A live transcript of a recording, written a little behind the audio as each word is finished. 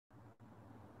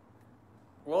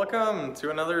Welcome to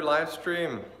another live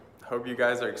stream. Hope you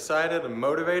guys are excited and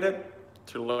motivated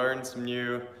to learn some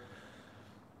new,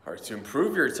 or to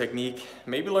improve your technique,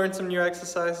 maybe learn some new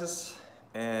exercises,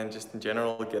 and just in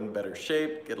general get in better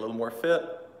shape, get a little more fit,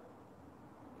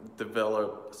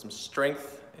 develop some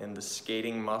strength in the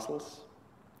skating muscles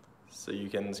so you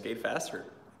can skate faster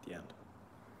at the end.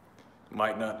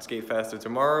 Might not skate faster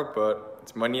tomorrow, but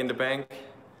it's money in the bank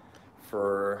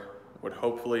for what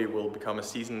hopefully will become a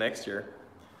season next year.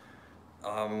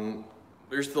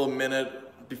 There's still a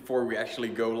minute before we actually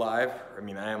go live. I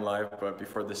mean, I am live, but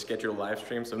before the scheduled live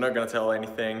stream, so I'm not gonna tell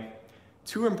anything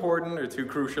too important or too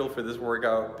crucial for this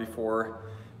workout before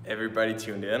everybody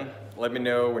tuned in. Let me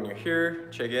know when you're here,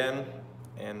 check in,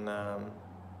 and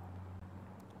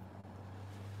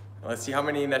let's see how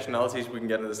many nationalities we can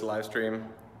get in this live stream.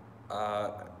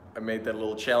 I made that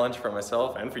little challenge for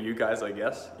myself and for you guys, I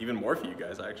guess, even more for you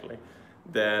guys actually,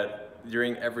 that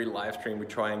during every live stream we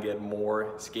try and get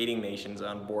more skating nations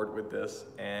on board with this.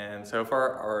 And so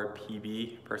far our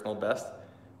PB, personal best,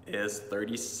 is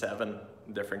 37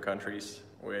 different countries,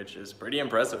 which is pretty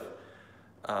impressive.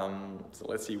 So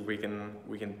let's see if we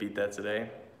can beat that today.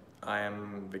 I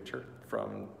am Victor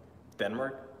from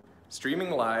Denmark, streaming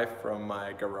live from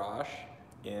my garage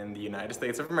in the United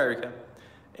States of America,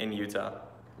 in Utah,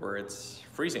 where it's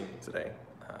freezing today.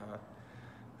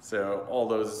 So all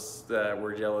those that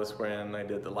were jealous when I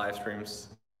did the live streams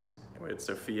with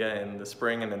Sophia in the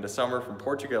spring and in the summer from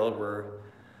Portugal, where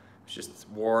it's just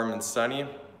warm and sunny,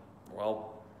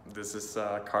 well, this is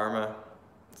karma.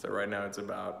 So right now it's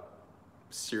about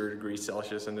 0 degrees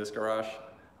Celsius in this garage,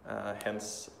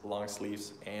 hence long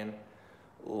sleeves and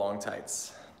long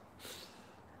tights.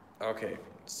 Okay,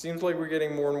 seems like we're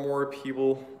getting more and more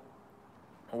people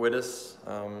with us.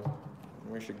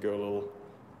 We should go a little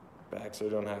back so I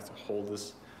don't have to hold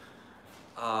this.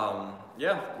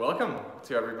 Yeah, welcome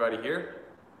to everybody here.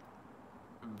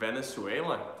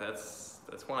 Venezuela, that's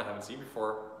one I haven't seen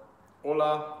before.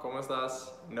 Hola, ¿cómo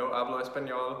estás? No hablo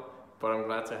español, but I'm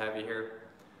glad to have you here.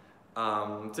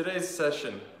 Today's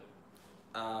session,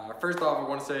 first off I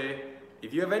want to say,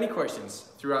 if you have any questions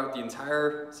throughout the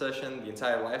entire session, the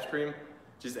entire live stream,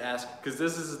 just ask, because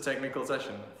this is a technical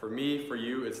session. For me, for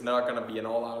you, it's not gonna be an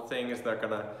all-out thing. It's not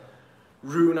gonna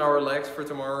ruin our legs for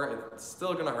tomorrow. It's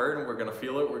still gonna hurt and we're gonna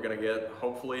feel it. We're gonna get,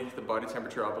 hopefully, the body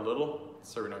temperature up a little,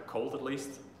 so we're not cold at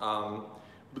least. But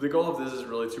the goal of this is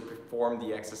really to perform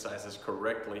the exercises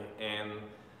correctly. And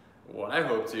what I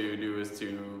hope to do is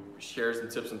to share some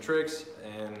tips and tricks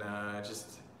and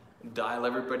just dial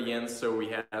everybody in so we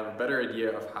have a better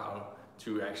idea of how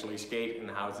to actually skate and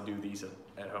how to do these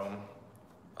at home.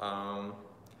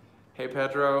 Hey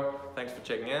Pedro, thanks for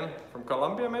checking in. From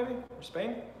Colombia maybe, or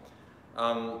Spain?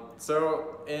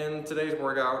 So in today's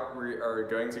workout, we are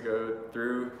going to go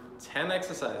through 10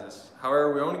 exercises.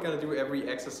 However, we're only going to do every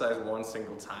exercise one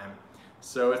single time.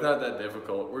 So it's not that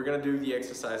difficult. We're going to do the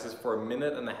exercises for 1.5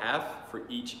 minutes for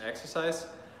each exercise.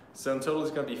 So in total,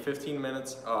 it's going to be 15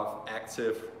 minutes of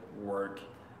active work,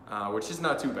 which is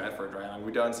not too bad for a dry line.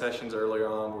 We've done sessions earlier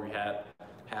on where we had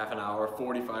half an hour,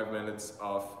 45 minutes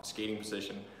of skating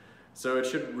position. So it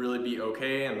should really be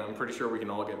okay, and I'm pretty sure we can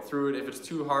all get through it. If it's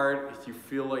too hard, if you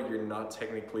feel like you're not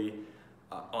technically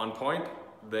on point,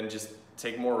 then just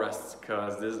take more rests,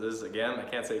 because this is, again, I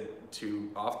can't say too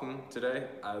often today,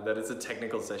 that it's a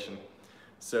technical session.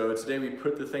 So today we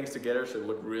put the things together so it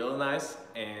look real nice,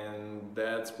 and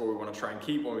that's what we want to try and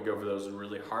keep when we go for those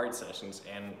really hard sessions,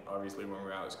 and obviously when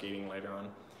we're out skating later on.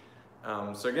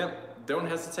 So again, don't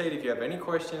hesitate if you have any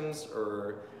questions,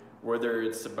 or whether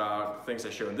it's about things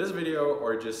I show in this video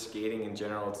or just skating in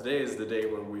general. Today is the day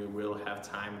where we will have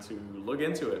time to look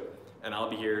into it, and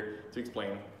I'll be here to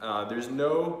explain. There's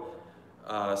no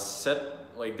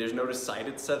there's no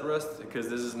decided set rest, because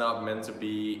this is not meant to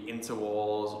be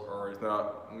intervals, or it's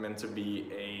not meant to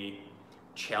be a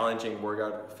challenging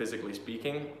workout physically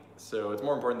speaking. So it's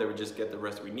more important that we just get the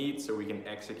rest we need so we can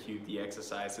execute the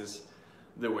exercises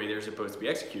the way they're supposed to be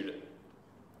executed.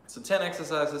 So 10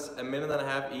 exercises, 1.5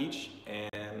 minutes each,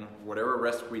 and whatever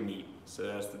rest we need. So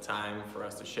that's the time for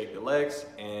us to shake the legs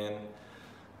and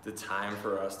the time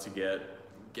for us to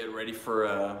get ready for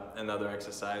another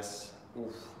exercise.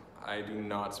 Oof, I do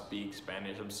not speak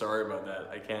Spanish. I'm sorry about that.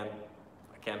 I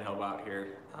can't help out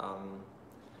here.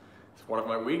 It's one of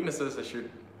my weaknesses. I should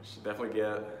definitely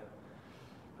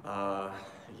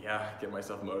get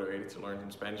myself motivated to learn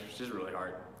some Spanish, which is really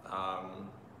hard.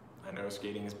 I know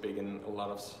skating is big in a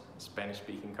lot of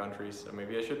Spanish-speaking countries, so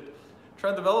maybe I should try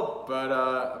to develop, but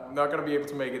I'm not gonna be able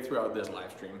to make it throughout this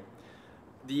live stream.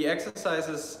 The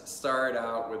exercises start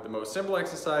out with the most simple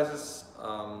exercises,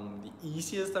 the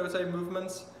easiest, I would say,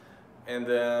 movements. And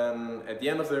then at the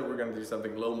end of it, we're gonna do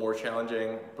something a little more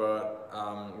challenging, but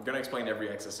I'm gonna explain every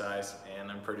exercise,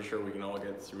 and I'm pretty sure we can all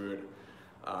get through it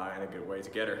in a good way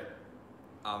together.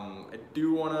 I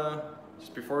do wanna,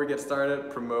 just before we get started,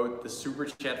 promote the super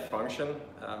chat function.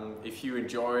 If you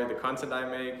enjoy the content I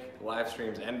make, live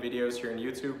streams and videos here on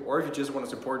YouTube, or if you just want to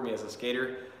support me as a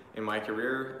skater in my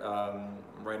career, I'm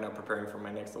right now preparing for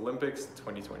my next Olympics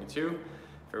 2022,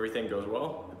 if everything goes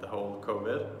well with the whole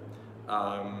COVID.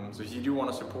 So if you do want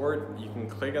to support, you can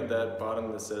click on that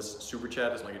button that says super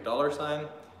chat, it's like a $sign,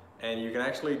 and you can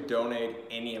actually donate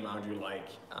any amount you like.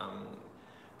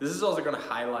 This is also going to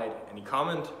highlight any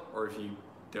comment, or if you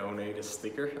donate a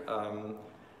sticker,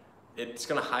 it's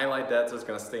going to highlight that, so it's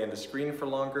going to stay on the screen for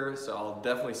longer. So I'll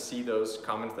definitely see those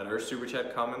comments that are super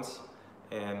chat comments,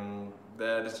 and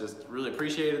that is just really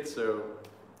appreciated. So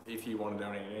if you want to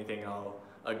donate anything, I'll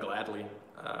gladly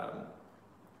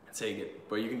take it.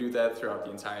 But you can do that throughout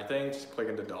the entire thing. Just click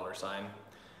on the $sign.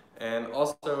 And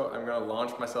also, I'm going to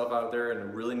launch myself out there in the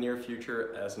really near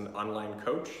future as an online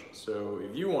coach. So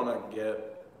if you want to get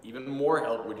even more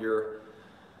help with your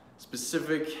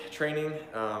specific training,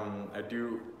 I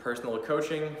do personal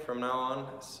coaching from now on,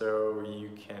 so you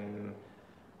can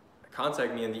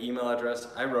contact me in the email address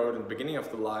I wrote in the beginning of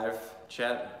the live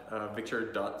chat,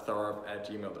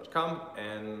 victor.thorup@gmail.com,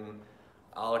 and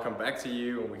I'll come back to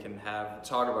you and we can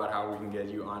talk about how we can get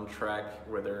you on track,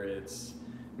 whether it's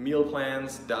meal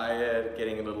plans, diet,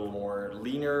 getting a little more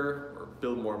leaner, or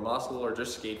build more muscle, or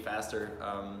just skate faster.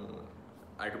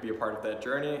 I could be a part of that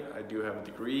journey. I do have a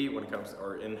degree when it comes,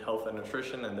 or in health and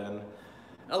nutrition, and then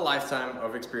a lifetime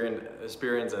of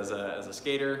experience as a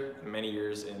skater, many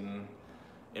years in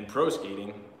pro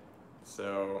skating.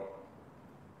 So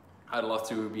I'd love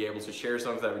to be able to share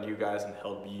some of that with you guys and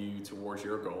help you towards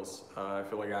your goals. I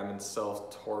feel like I'm a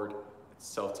self-taught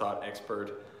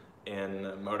expert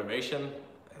in motivation,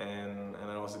 and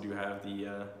I also do have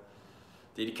the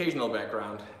educational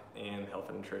background in health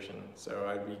and nutrition, so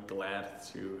I'd be glad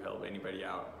to help anybody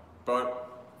out. But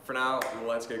for now,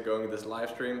 let's get going with this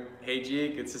live stream. Hey G,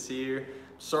 good to see you.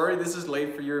 Sorry this is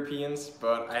late for Europeans,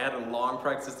 but I had a long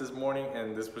practice this morning,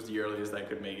 and this was the earliest I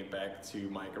could make it back to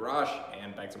my garage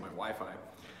and back to my Wi-Fi.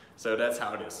 So that's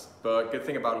how it is. But good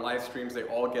thing about live streams, they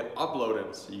all get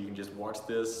uploaded, so you can just watch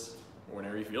this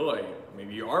whenever you feel like it.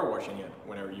 Maybe you are watching it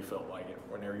whenever you felt like it,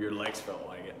 whenever your legs felt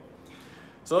like it.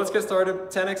 So let's get started.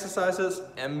 10 exercises,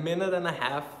 a minute and a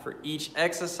half for each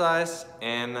exercise,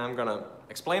 and I'm gonna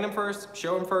explain them first,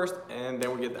 show them first, and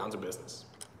then we get down to business.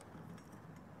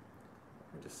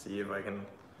 Let me just see if I can,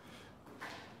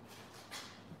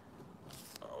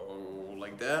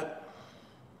 like that,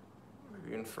 maybe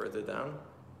even further down.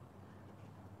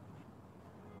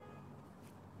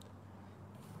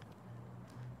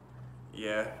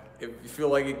 Yeah, if you feel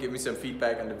like it, give me some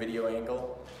feedback on the video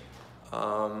angle.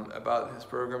 About this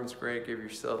program, it's great, give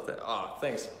yourself that,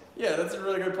 thanks. Yeah, that's a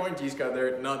really good point, G-Scott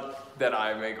there. Not that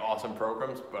I make awesome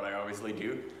programs, but I obviously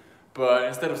do. But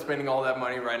instead of spending all that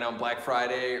money right now on Black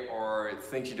Friday or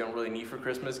things you don't really need for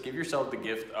Christmas, give yourself the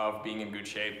gift of being in good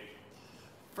shape.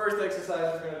 First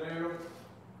exercise I'm gonna do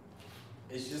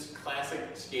is just classic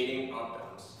skating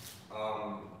up-downs.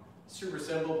 Super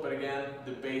simple, but again,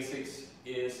 the basics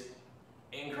is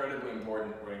incredibly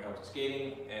important when it comes to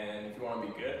skating, and if you want to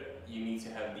be good, you need to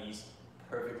have these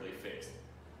perfectly fixed.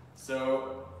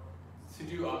 So to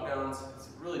do up downs, it's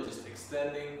really just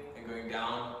extending and going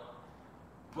down,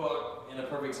 but in a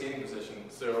perfect skating position.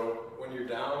 So when you're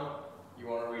down, you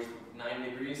want to reach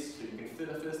 90 degrees, so you can fit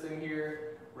a fist in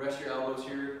here, rest your elbows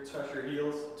here, touch your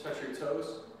heels, touch your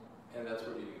toes, and that's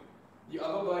what you do. The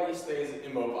upper body stays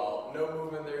immobile, no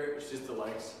movement there, it's just the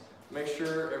legs. Make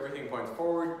sure everything points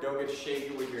forward, don't get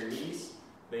shaky with your knees.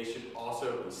 They should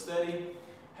also be steady.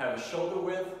 Have a shoulder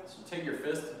width, so take your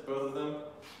fist, both of them,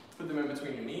 put them in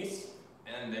between your knees,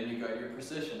 and then you got your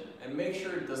precision. And make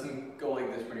sure it doesn't go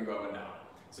like this when you go up and down.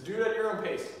 So do it at your own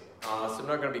pace. So I'm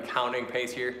not gonna be counting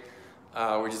pace here.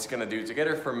 We're just gonna do it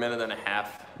together for a minute and a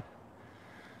half.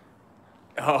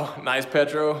 Oh, nice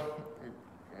Petro.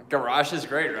 Garage is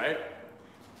great, right?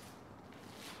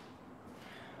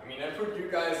 I mean, I put you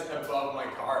guys above my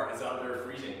car. It's out there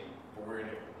freezing, but we're in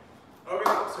it.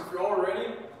 Okay, so if you're all ready,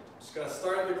 I'm just gonna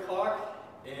start the clock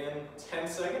in 10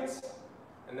 seconds,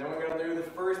 and then we're gonna do the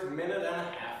first minute and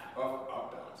a half of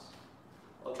up downs.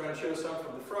 I'll try and show some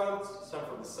from the front, some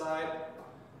from the side,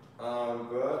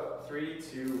 but 3,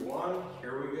 2, 1,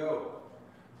 here we go.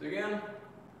 So again,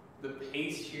 the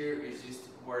pace here is just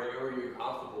wherever you're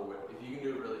comfortable with. If you can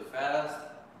do it really fast,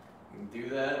 you can do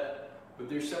that. But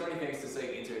there's so many things to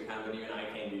take into account that even I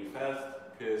can't do fast,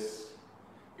 because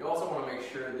you also want to make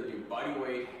sure that your body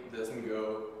weight doesn't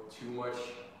go too much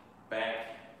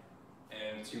back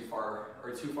and too far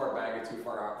back and too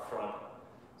far out front.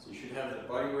 So you should have the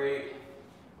body weight,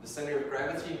 the center of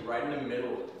gravity right in the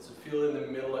middle. So feel in the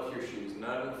middle of your shoes,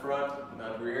 not in front,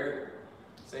 not rear.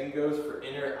 Same goes for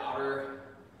inner, outer.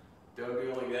 Don't do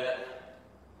it like that.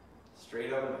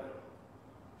 Straight up and down.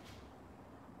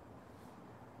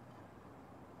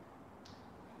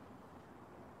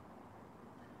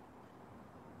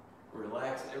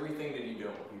 Relax everything that you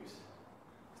don't use.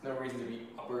 There's no reason to be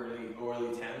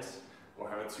overly tense or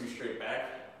have it too straight back.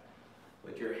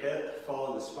 Let your head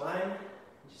follow the spine.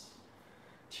 Just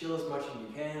chill as much as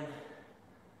you can.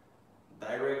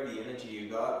 Direct the energy you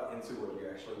got into what you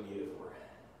actually need it for.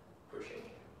 Pushing.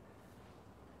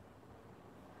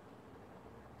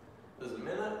 Just a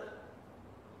minute.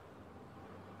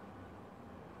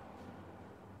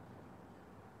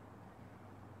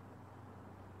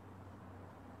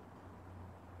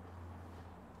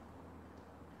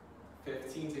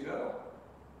 $15 to go.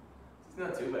 It's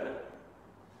not too bad.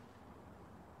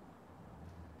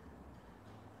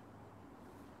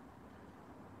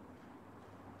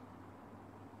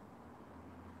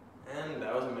 And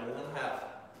that was 1.5 minutes.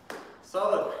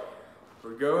 Solid.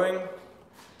 We're going.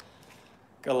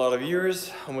 Got a lot of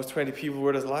viewers, almost 20 people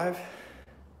with us live.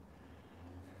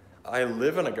 I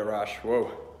live in a garage.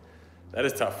 Whoa, that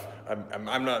is tough.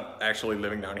 I'm not actually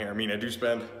living down here. I mean, I do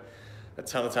spend a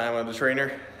ton of time on the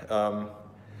trainer,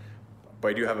 but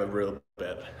I do have a real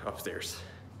bed upstairs.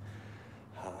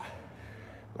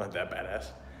 Not that badass.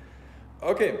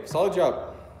 Okay, solid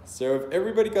job. So if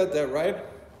everybody got that right,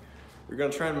 we're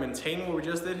gonna try and maintain what we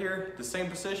just did here, the same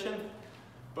position,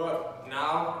 but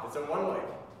now it's in one leg.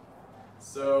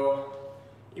 So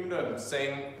even though I'm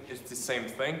saying it's the same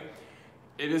thing,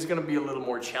 it is gonna be a little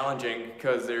more challenging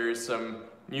because there's some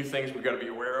new things we gotta be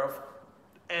aware of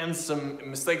and some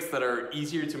mistakes that are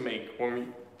easier to make when we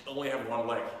only have one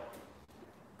leg.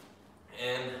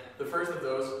 And the first of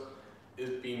those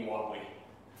is being wobbly.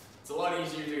 It's a lot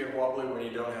easier to get wobbly when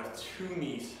you don't have two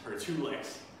knees or two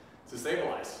legs to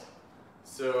stabilize.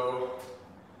 So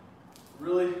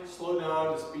really slow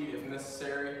down the speed if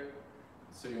necessary,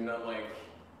 so you're not like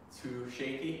too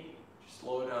shaky. Just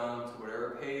slow it down to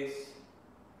whatever pace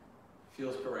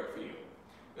feels correct for you.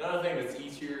 Another thing that's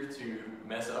easier to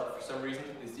mess up for some reason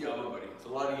is the upper body. It's a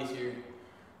lot easier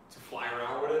to fly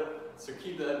around with it. So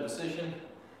keep that in position.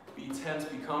 Be tense,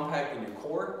 be compact in your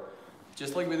core,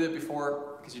 just like we did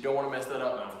before, because you don't want to mess that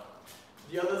up now.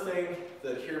 The other thing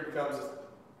that here becomes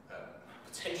a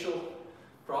potential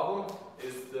problem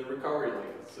is the recovery leg.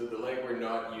 So the leg we're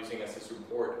not using as a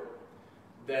support.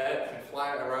 That can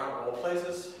fly around all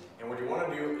places, and what you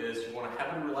want to do is you want to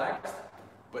have it relaxed,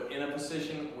 but in a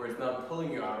position where it's not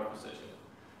pulling you out of position.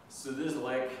 So this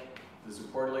leg, the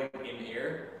support leg in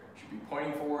air, should be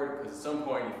pointing forward, because at some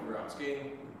point if you're out skating,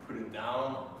 you put it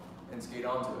down and skate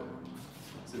onto it.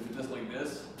 So if it does like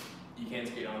this, you can't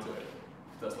skate onto it.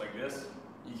 If it does like this,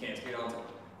 you can't skate onto it.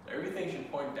 So everything should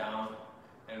point down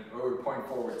and point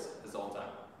forwards at all time.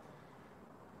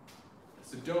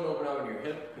 So don't open up in your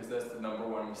hip, because that's the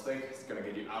 #1 mistake. It's going to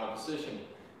get you out of position.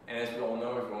 And as we all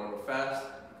know, if you want to go fast,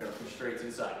 you're going to push straight to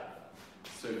the side.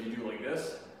 So if you do like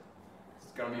this,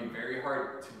 it's going to be very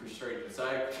hard to push straight to the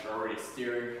side because you're already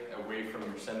steering away from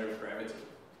your center of gravity.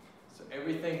 So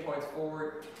everything points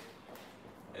forward.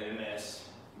 And as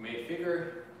you may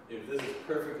figure, if this is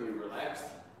perfectly relaxed,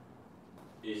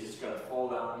 it's just going to fall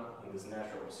down in this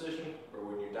natural position, where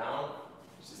when you're down,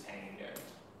 it's just hanging there.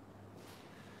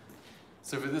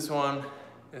 So for this one,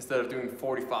 instead of doing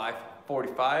 45,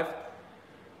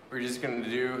 we're just going to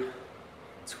do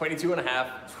 22 and a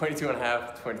half, 22 and a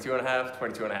half, 22 and a half,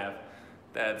 22 and a half.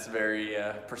 That's very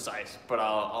precise, but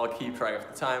I'll keep track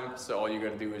of the time. So all you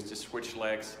got to do is just switch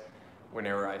legs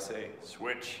whenever I say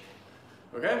switch.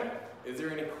 Okay, is there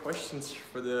any questions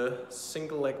for the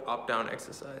single leg up-down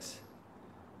exercise?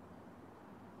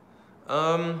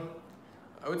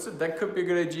 I would say that could be a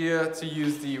good idea to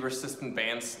use the resistant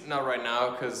bands. Not right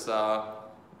now, because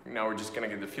now we're just gonna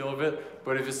get the feel of it.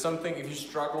 But if it's something, if you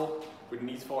struggle with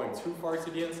knees falling too far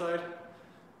to the inside,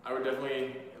 I would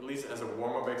definitely, at least as a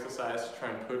warm-up exercise, try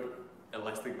and put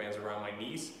elastic bands around my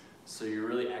knees. So you're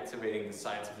really activating the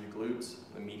sides of your glutes,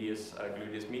 the medius,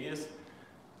 gluteus medius,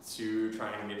 to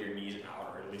try and get your knees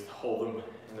out, or at least hold them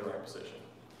in the right position.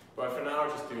 But for now,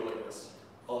 just do it like this.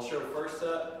 I'll show the first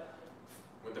set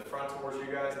with the front towards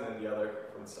you guys, and then the other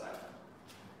from the side.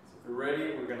 So if you're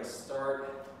ready, we're gonna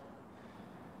start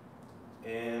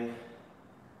in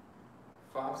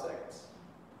 5 seconds.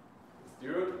 Let's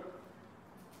do it.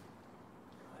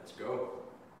 Let's go.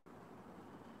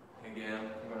 Again,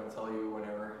 I'm gonna tell you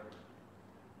whenever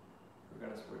we're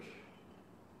gonna switch.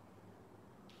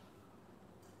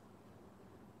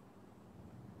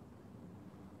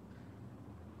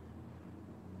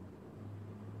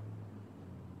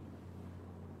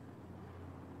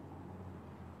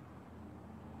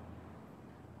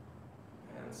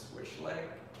 and switch leg.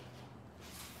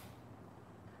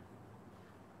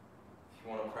 If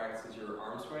you want to practice your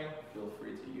arm swing, feel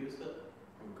free to use it.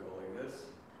 And go like this.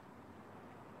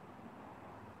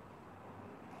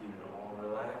 Keep it all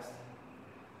relaxed.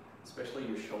 Especially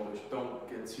your shoulders. Don't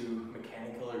get too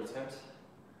mechanical or tense. Just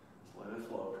let it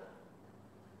float.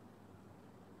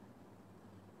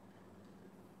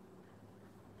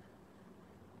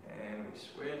 And we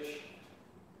switch.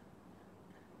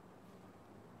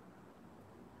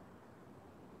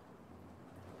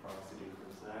 Promise to do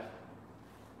from side.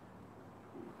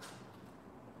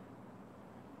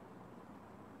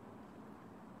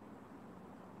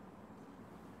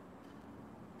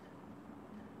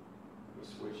 We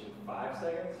switch in 5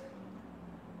 seconds.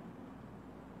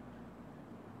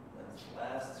 That's the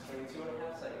last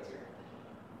 22.5 seconds here.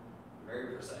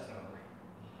 Very precise number.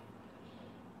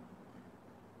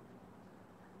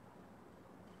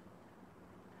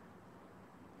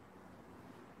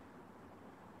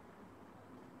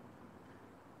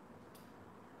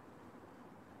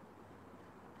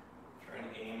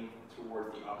 Aim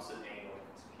toward the opposite angle,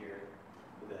 so here,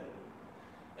 with that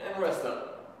knee. And rest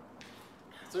up.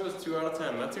 So it was 2 out of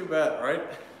 10, not too bad, right?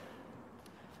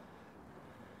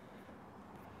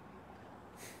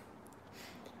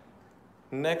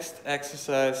 Next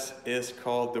exercise is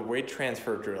called the weight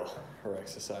transfer drill, or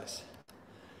exercise.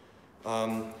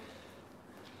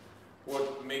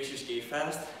 What makes you skate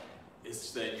fast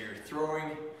is that you're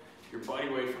throwing your body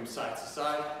weight from side to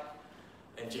side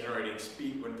and generating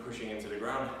speed when pushing into the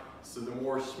ground. So the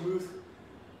more smoothly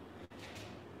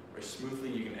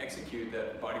you can execute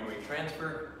that body weight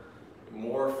transfer, the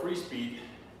more free speed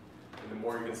and the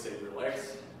more you can save your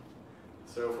legs.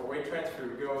 So for weight transfer,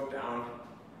 we go down.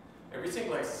 Every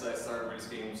single exercise starts with a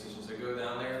skating position. So go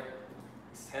down there,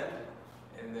 extend,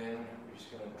 and then you're just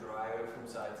gonna drive it from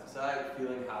side to side,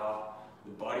 feeling how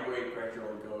the body weight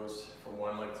gradually goes from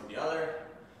one leg to the other.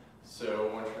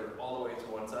 So once you're all the way to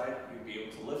one side, you'll be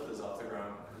able to lift this off the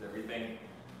ground because everything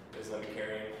is then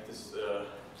carrying this, the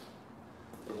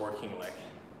working leg.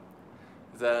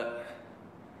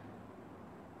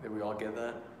 Did we all get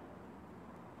that?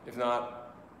 If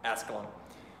not, ask along.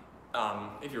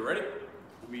 If you're ready,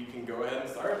 we can go ahead and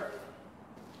start.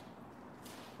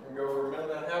 We're gonna go for a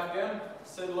minute and a half again.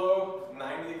 Sit low,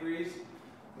 90 degrees,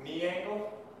 knee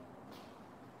angle.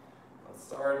 Let's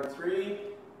start in 3,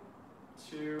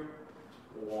 2,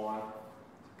 1.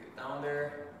 Get down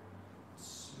there,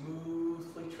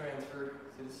 smoothly transfer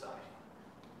to the side.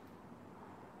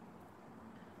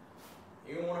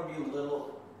 You want to be a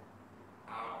little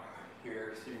out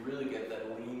here so you really get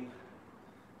that lean.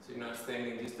 So you're not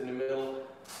standing just in the middle.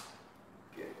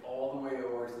 Get all the way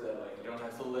over to that leg. You don't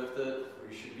have to lift it, or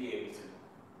you should be able to.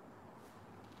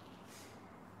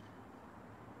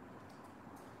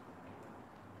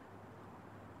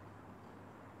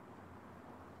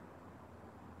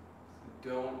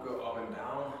 Don't go up and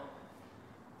down.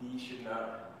 These should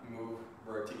not move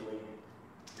vertically.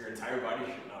 Your entire body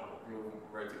should not move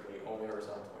vertically, only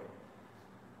horizontally.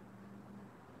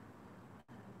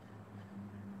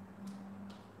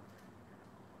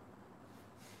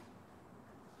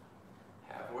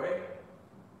 Halfway.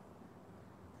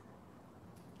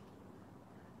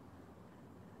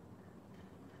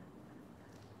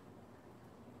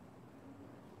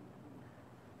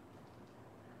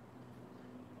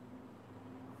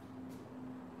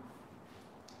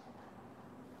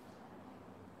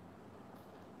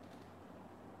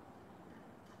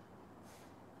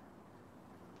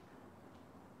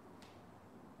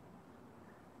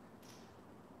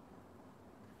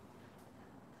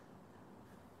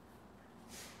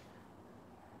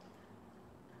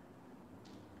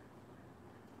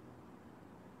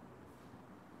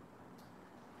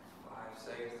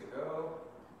 Seconds to go.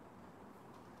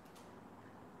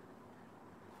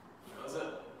 That's it.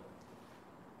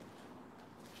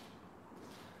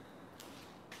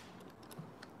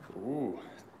 Ooh,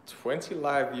 20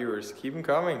 live viewers. Keep them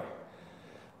coming.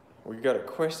 We got a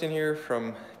question here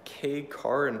from K.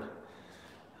 Karin.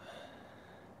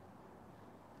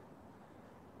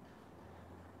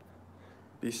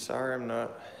 Be sorry I'm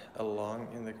not along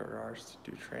in the garage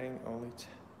to do training only.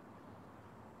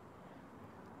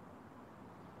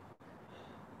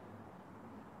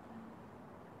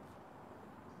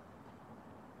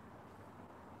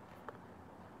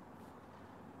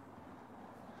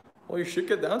 Well, you should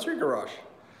get down to your garage.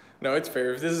 No, it's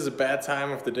fair. If this is a bad time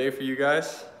of the day for you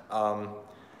guys, I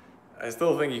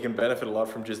still think you can benefit a lot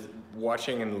from just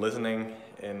watching and listening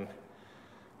and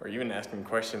or even asking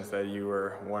questions that you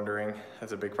were wondering.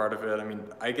 That's a big part of it. I mean,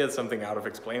 I get something out of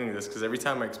explaining this because every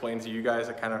time I explain to you guys,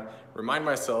 I kind of remind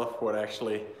myself what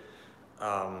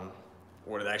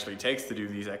what it actually takes to do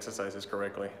these exercises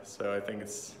correctly. So I think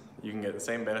you can get the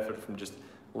same benefit from just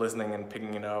listening and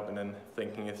picking it up and then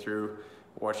thinking it through,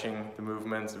 watching the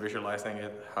movements, visualizing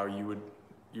it, how you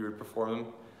would perform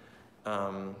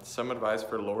them. Some advice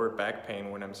for lower back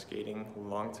pain when I'm skating a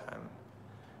long time.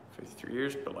 53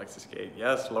 years, but likes to skate.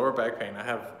 Yes, lower back pain. I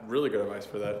have really good advice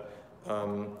for that.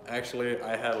 Actually,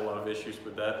 I had a lot of issues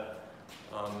with that,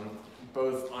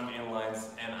 both on inlines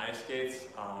and ice skates.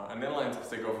 On inlines, because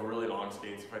they go for really long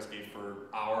skates. If I skate for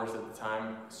hours at the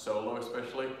time, solo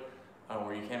especially,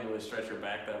 where you can't really stretch your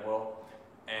back that well.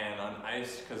 And on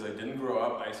ice, because I didn't grow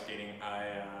up ice skating,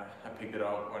 I picked it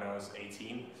up when I was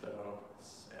 18, so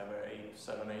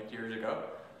 7, 8 years ago.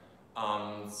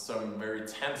 So I'm very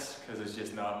tense because it's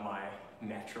just not my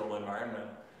natural environment.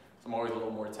 So I'm always a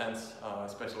little more tense,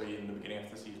 especially in the beginning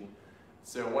of the season.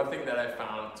 So one thing that I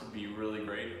found to be really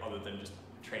great, other than just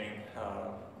training,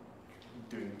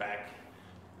 doing back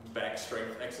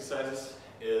strength exercises,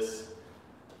 is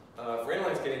for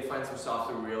inline skating, find some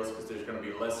softer wheels because there's going to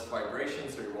be less vibration,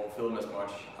 so you won't feel them as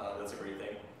much. That's a great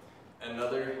thing.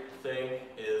 Another thing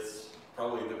is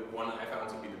probably the one I found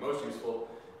to be the most useful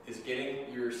is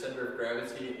getting your center of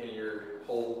gravity and your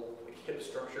whole hip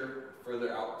structure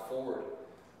further out forward.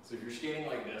 So if you're skating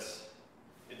like this,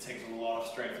 it takes a lot of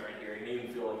strength right here. You can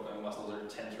even feel like my muscles are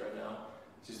tense right now,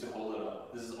 just to hold it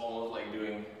up. This is almost like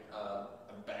doing a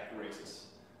back races.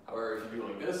 However, if you do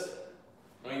like this,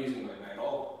 I'm not using my neck at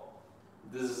all.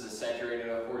 This is a saturated,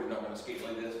 of course, you're not going to skate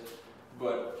like this,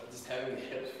 but just having the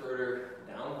hips further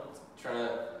down, trying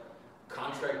to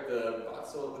contract the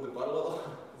butt a little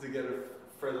to get it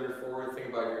further forward. Think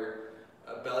about your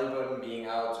belly button being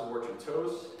out towards your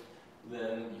toes.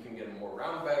 Then you can get a more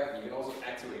round back. You can also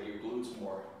activate your glutes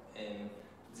more. And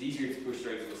it's easier to push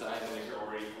straight to the side than if you're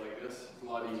already like this. It's a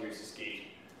lot easier to skate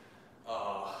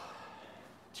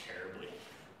terribly.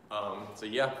 So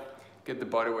yeah, get the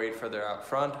body weight further out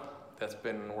front. That's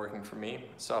been working for me.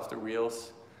 Softer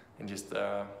wheels and just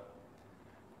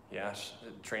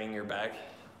training your back.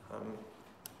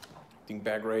 Doing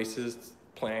back races,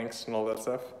 planks and all that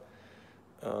stuff.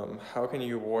 How can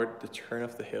you avoid the turn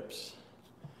of the hips?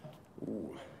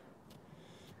 Ooh.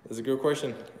 That's a good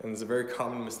question, and it's a very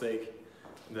common mistake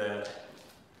so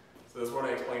that's what I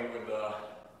explained with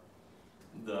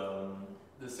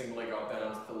the single leg up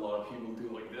downs. A lot of people do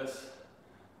like this,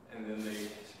 and then they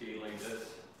skate like this,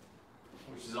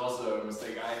 which is also a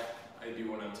mistake I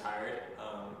do when I'm tired.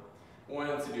 What I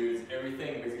want to do is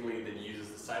everything basically that uses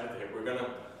the side of the hip. We're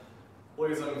gonna look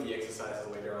at some of the exercises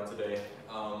later on today,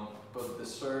 but the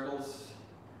circles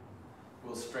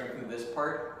will strengthen this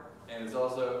part. And it's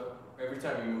also, every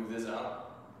time you move this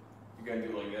out, you're going to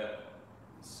do like that.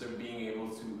 So being able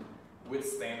to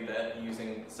withstand that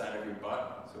using the side of your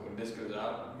butt. So when this goes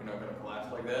out, you're not going to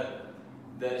collapse like that.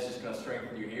 That is just going to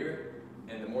strengthen you here.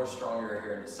 And the more strong you are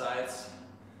here in the sides,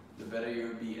 the better you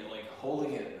would be at like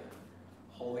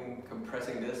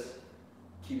compressing this,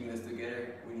 keeping this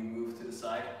together when you move to the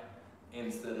side,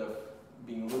 instead of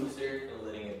being loose here and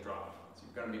letting it drop. So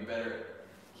you're going to be better at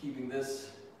keeping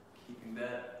this, keeping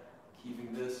that,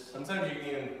 keeping this. Sometimes you can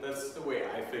even, that's the way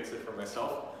I fix it for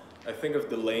myself. I think of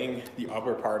delaying the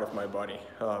upper part of my body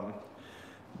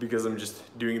because I'm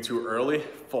just doing it too early,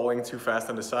 falling too fast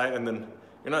on the side, and then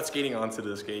you're not skating onto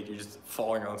the skate, you're just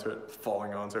falling onto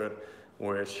it,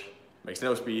 which makes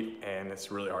no speed and it's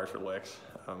really hard for the legs.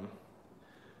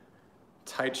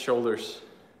 Tight shoulders.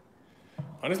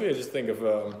 Honestly, I just think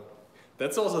of,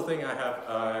 that's also a thing I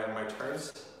have in my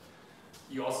turns.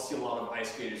 You also see a lot of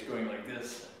ice skaters going like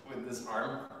this with this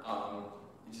arm,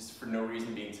 just for no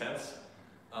reason being tense.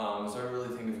 So I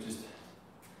really think of just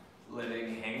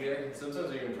letting it hang there.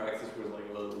 Sometimes I even practice with like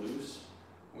a little loose,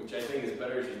 which I think is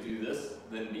better if you do this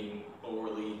than being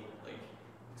overly like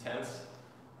tense.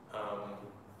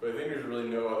 But I think there's really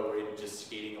no other way to just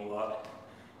skating a lot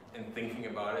and thinking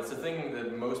about it. It's a thing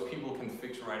that most people can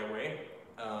fix right away.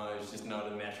 It's just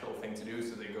not a natural thing to do,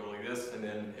 so they go like this, and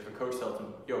then if a coach tells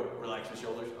them, yo, relax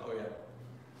your shoulders, oh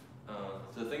yeah.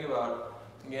 So think about,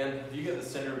 again, if you get the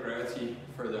center of gravity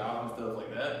further out and stuff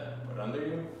like that, but under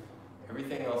you,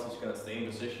 everything else is going to stay in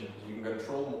position. You can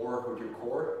control more with your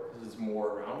core, because it's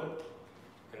more rounded,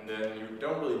 and then you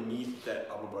don't really need that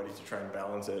upper body to try and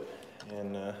balance it,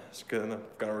 and it's gonna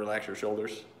relax your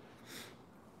shoulders.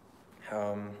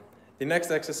 The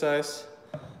next exercise,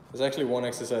 there's actually one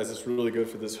exercise that's really good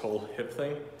for this whole hip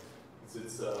thing.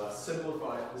 It's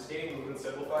simplified, the skating movement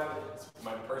simplified. It's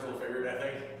my personal favorite, I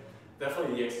think.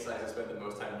 Definitely the exercise I spent the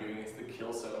most time doing is the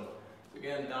kill zone. So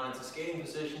again, down into skating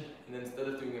position, and then instead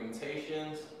of doing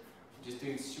imitations, just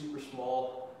doing super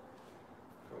small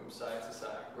from side to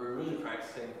side. We're really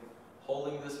practicing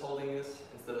holding this,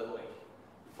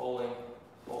 folding,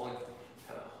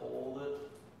 kind of hold it,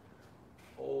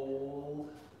 hold.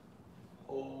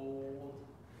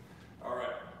 All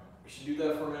right, we should do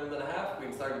that for a minute and a half. We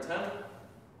can start in 10.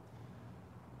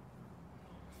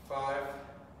 5,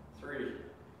 3,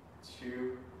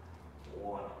 2,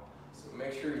 1. So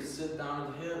make sure you sit down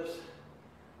in the hips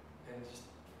and just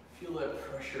feel that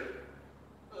pressure.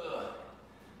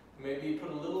 Maybe you put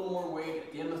a little more weight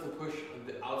at the end of the push on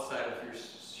the outside of your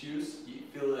shoes. You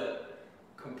feel that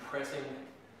compressing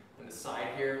on the side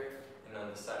here and on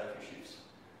the side of your shoes.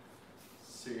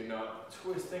 So you're not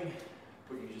twisting,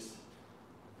 but you're just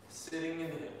sitting in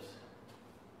the hips.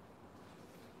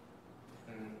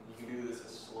 And you can do this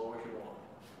as slow as you want.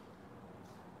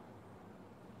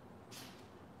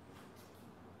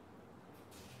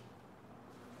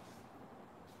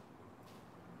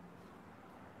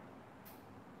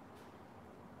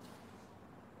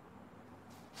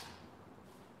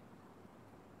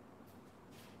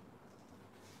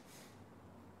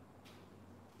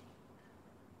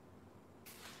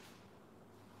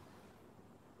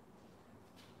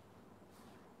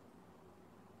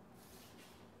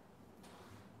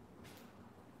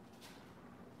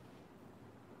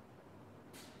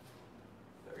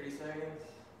 Seconds.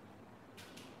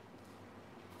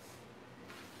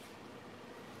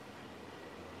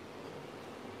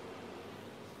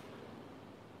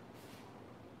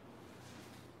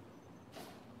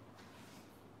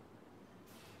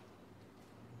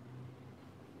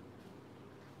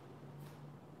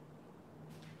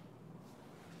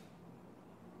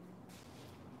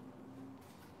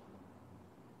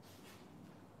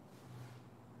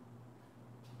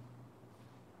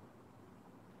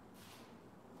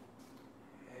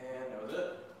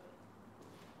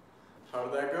 How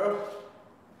did that go?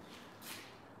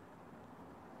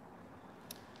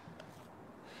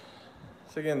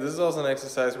 So again, this is also an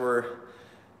exercise where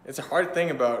it's a hard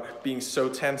thing about being so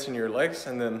tense in your legs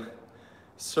and then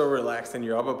so relaxed in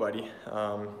your upper body.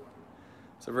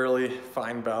 It's a really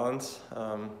fine balance.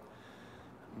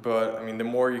 But I mean, the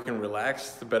more you can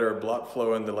relax, the better blood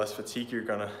flow and the less fatigue you're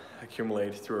gonna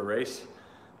accumulate through a race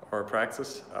or a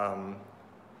practice.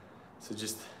 So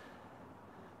just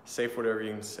save whatever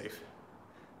you can save.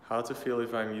 How to feel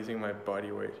if I'm using my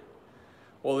body weight?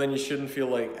 Well, then you shouldn't feel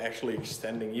like actually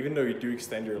extending, even though you do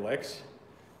extend your legs.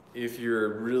 If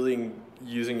you're really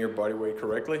using your body weight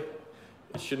correctly,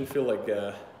 it shouldn't feel like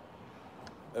a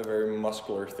very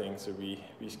muscular thing to be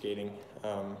skating.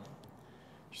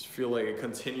 Just feel like a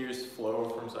continuous flow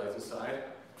from side to side,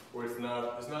 where it's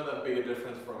not that big a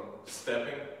difference from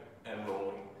stepping and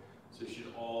rolling. So you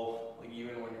should all, like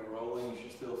even when you're rolling, you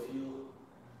should still feel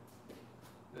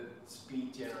the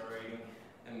speed generating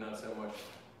and not so much.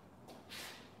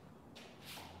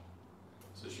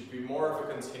 So it should be more of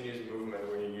a continuous movement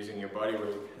when you're using your body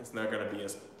weight. It's not going to be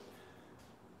as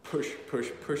push.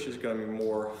 Push is going to be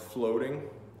more floating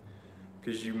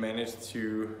because you managed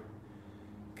to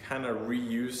kind of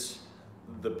reuse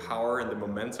the power and the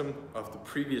momentum of the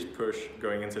previous push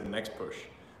going into the next push,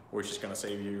 which is going to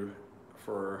save you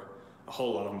for a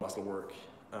whole lot of muscle work.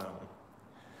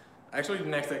 Actually, the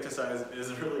next exercise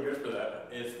is really good for that.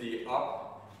 It's the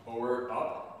up, over,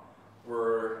 up,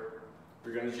 where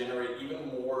we're going to generate even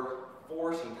more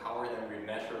force and power than we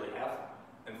naturally have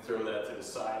and throw that to the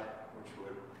side, which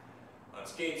would, on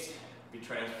skates, be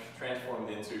transformed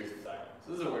into thigh.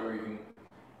 So this is a way where you can,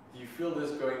 if you feel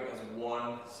this going as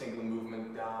one single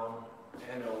movement down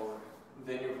and over,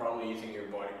 then you're probably using your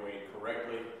body weight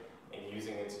correctly and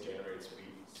using it to generate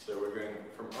speed. So we're going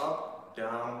from up,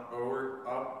 down, over,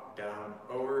 up, down,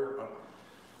 over,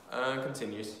 up.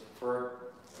 Continues for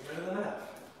a minute and a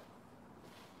half.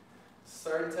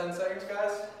 Start in 10 seconds,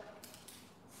 guys.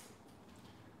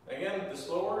 Again, the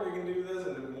slower you can do this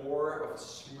and the more of a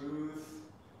smooth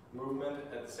movement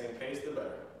at the same pace, the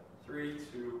better. 3,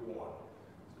 2, 1.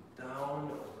 So down,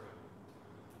 over.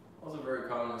 Also very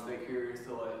common mistake here is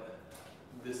to let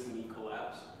this knee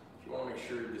collapse. If you want to make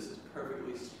sure this is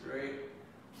perfectly straight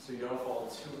so you don't fall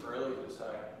too early to the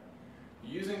side.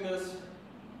 Using this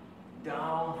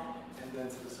down and then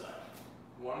to the side.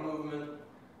 One movement,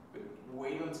 but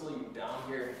wait until you're down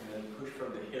here and then push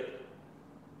from the hip.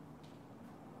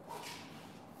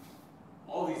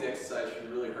 All these exercises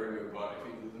should really hurt your body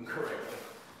if you do them correctly.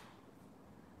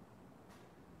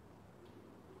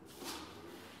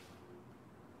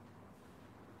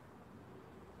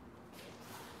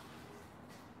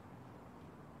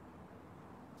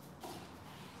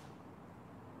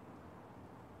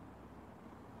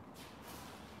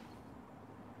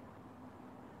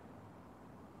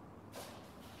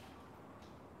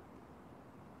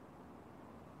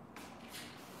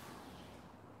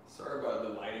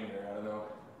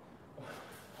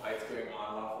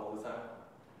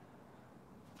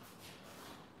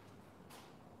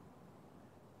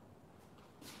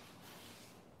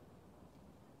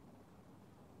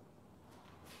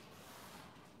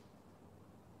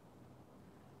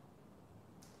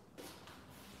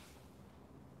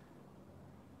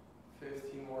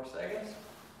 more seconds.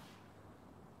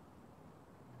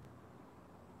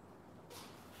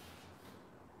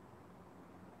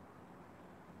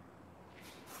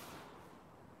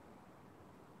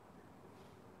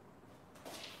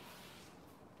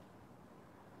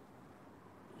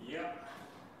 Yep,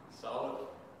 solid. Do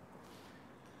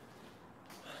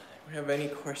we have any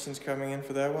questions coming in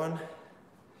for that one?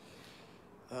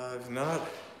 If not,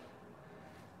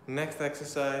 next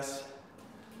exercise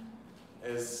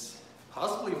is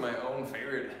possibly my own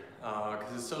favorite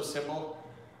because it's so simple,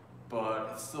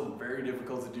 but it's still very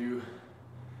difficult to do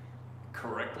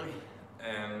correctly,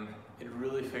 and it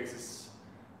really fixes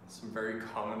some very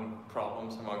common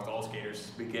problems amongst all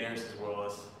skaters, beginners as well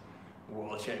as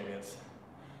world champions,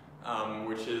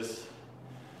 which is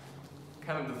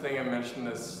kind of the thing I mentioned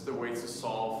as the ways to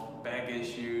solve back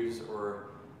issues, or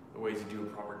the way to do a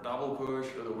proper double push,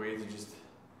 or the way to just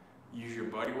use your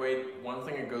body weight. One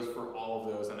thing that goes for all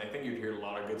of those, and I think you'd hear a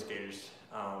lot of good skaters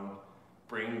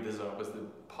bring this up as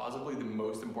possibly the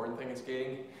most important thing in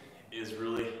skating, is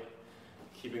really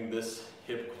keeping this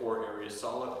hip core area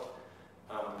solid.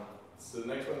 So the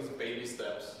next one is baby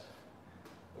steps,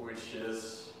 which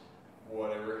is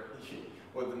what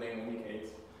the name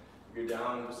indicates. You go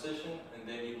down in position, and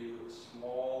then you do a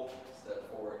small step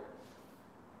forward.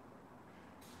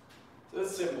 So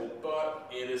it's simple,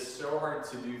 but it is so hard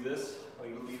to do this,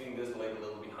 like leaving this leg a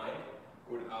little behind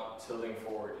without tilting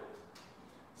forward.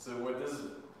 So what this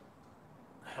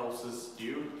helps us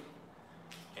do,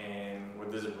 and what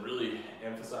this really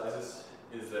emphasizes,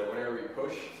 is that whenever we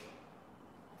push,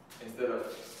 instead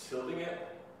of tilting it,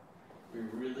 we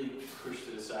really push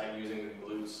to the side using the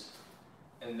glutes.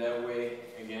 And that way,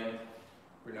 again,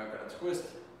 we're not going to twist,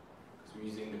 because we're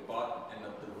using the butt and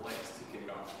not the legs to kick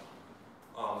off.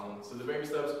 So the baby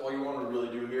steps, all you want to really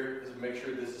do here is make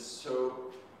sure this is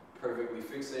so perfectly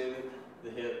fixated,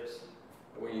 the hips.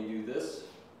 And when you do this,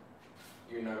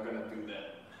 you're not going to do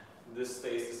that. This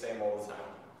stays the same all the time.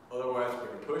 Otherwise, when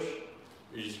you push,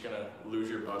 you're just going to lose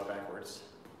your butt backwards.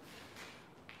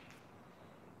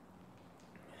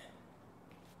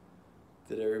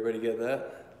 Did everybody get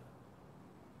that?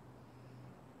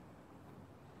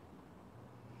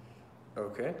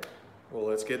 Okay, well,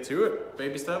 let's get to it.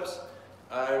 Baby steps.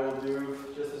 I will do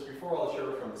just as before. I'll show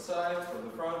it from the side, from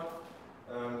the front.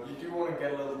 You do want to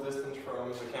get a little distance from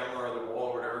the camera or the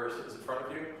wall or whatever is in front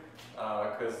of you,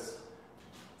 because,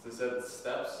 as I said, it's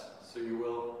steps, so you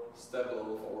will step a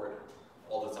little forward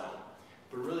all the time.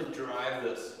 But really drive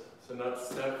this, so not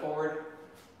step forward,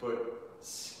 but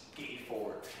skate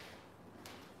forward.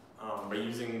 By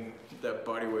using that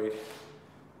body weight,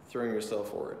 throwing yourself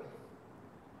forward.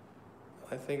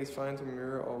 I think it's fine to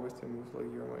mirror, always to move like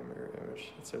you're my mirror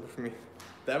image. That's it for me.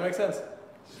 That makes sense.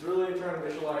 Just really trying to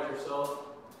visualize yourself,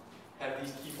 have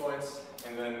these key points,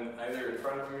 and then either in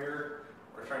front of the mirror,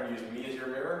 or trying to use me as your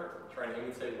mirror, trying to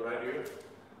imitate what I do.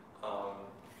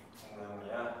 And then,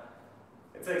 yeah,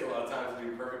 it takes a lot of time to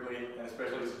do perfectly, and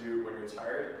especially to do when you're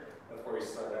tired. That's where you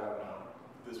start out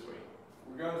this way.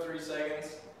 We're going 3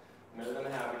 seconds, minute and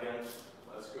a half again.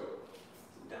 Let's go.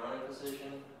 So down in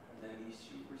position, and then these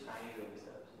super tiny baby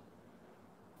steps.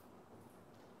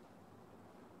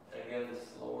 And again, the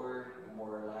slower, the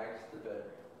more relaxed, the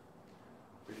better.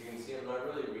 But you can see I'm not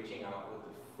really reaching out with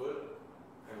the foot.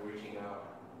 I'm reaching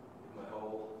out with my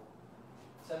whole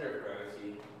center of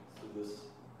gravity. So this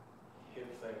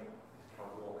hip thing is kind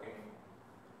of walking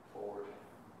forward.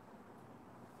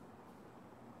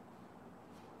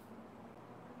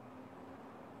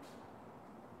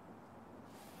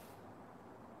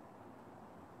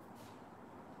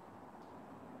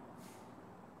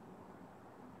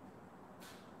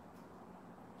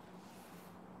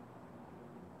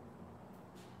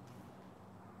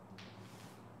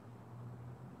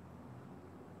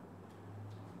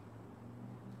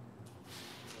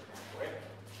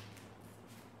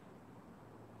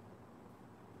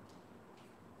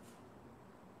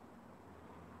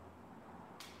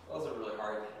 Also really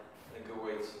hard, and a good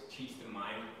way to teach the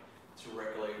mind to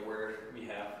regulate where we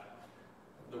have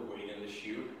the weight in the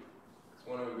shoe.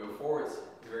 Because when we go forwards,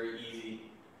 it's very easy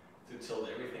to tilt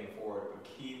everything forward, but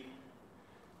keep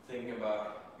thinking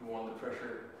about you want the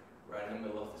pressure right in the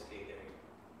middle of the skate area.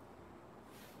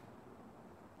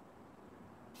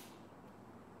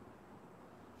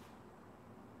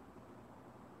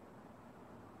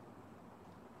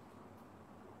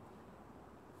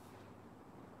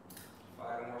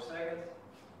 More seconds.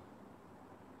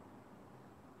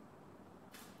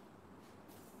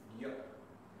 Yep.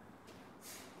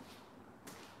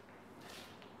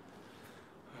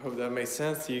 I hope that made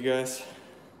sense to you guys.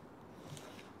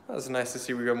 That was nice to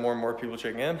see we got more and more people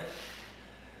checking in.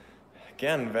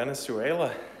 Again,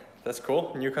 Venezuela. That's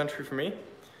cool, new country for me.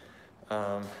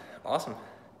 Awesome.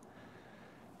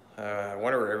 I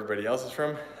wonder where everybody else is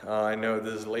from. I know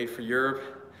this is late for Europe.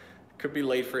 Could be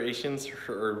late for Asians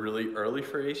or really early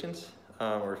for Asians,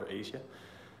 or for Asia.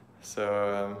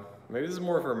 So maybe this is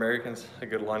more for Americans, a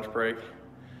good lunch break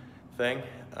thing.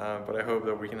 But I hope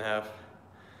that we can have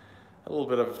a little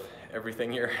bit of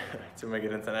everything here to make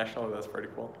it international. That's pretty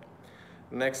cool.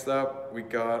 Next up, we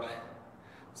got,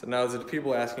 so now there's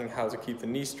people asking how to keep the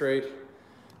knee straight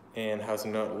and how to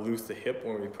not lose the hip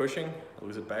when we're pushing,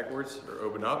 lose it backwards or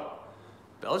open up.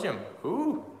 Belgium,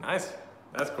 ooh, nice,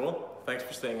 that's cool. Thanks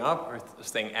for staying up or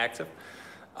staying active.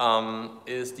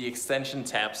 Is the extension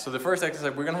taps. So the first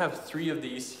exercise, we're gonna have 3 of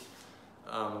these.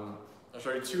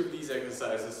 Sorry, 2 of these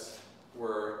exercises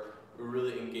where we're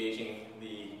really engaging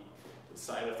the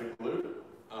side of the glute.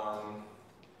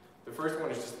 The first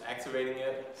one is just activating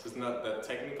it, so it's not that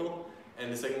technical.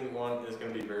 And the second one is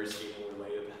going to be very skating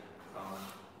related.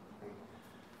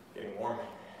 Getting warm.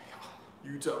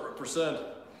 Utah represent.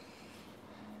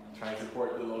 Trying to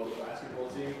support the local basketball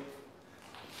team.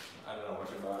 I don't know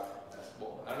much about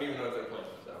basketball. I don't even know if they're playing,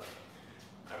 so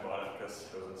I bought it because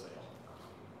it was on sale.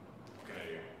 What can I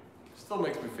do? Still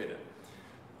makes me fit in.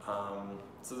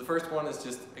 So the first one is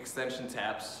just extension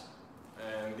taps.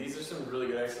 And these are some really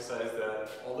good exercises that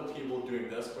all the people doing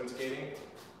this when skating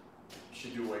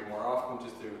should do way more often.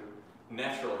 Just do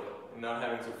naturally and not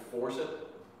having to force it.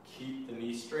 Keep the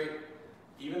knee straight.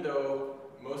 Even though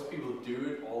most people do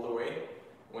it all the way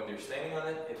when they're standing on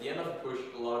it, at the end of the push,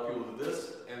 a lot of people do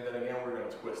this, and then again we're going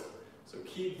to twist. So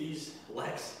keep these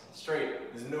legs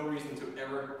straight. There's no reason to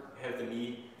ever have the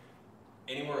knee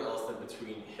anywhere else than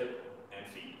between hip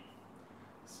and feet.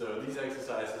 So these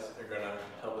exercises are going to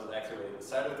help us activate the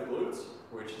side of the glutes,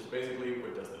 which is basically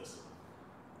what does this.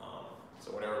 So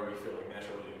whenever we feel like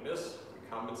naturally doing this, we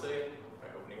compensate by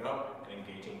opening up and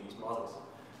engaging these muscles.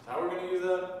 So how we're going to use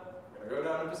that, we're going to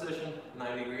go down in position,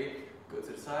 90 degree, go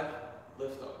to the side,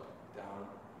 lift up, down,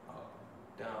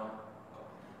 down,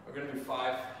 up. We're going to do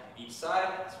 5 each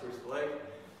side, switch the leg,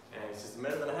 and it's just a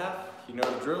minute and a half. You know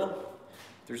the drill.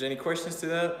 If there's any questions to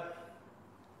that,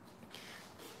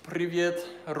 Привет,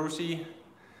 Руси.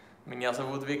 Меня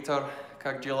зовут Виктор.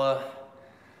 Как дела?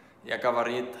 Я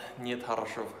говорит нет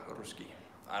хорошо русский.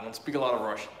 I don't speak a lot of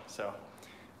Russian, so,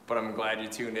 but I'm glad you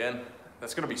tuned in.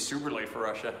 That's gonna be super late for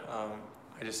Russia.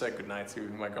 I just said goodnight to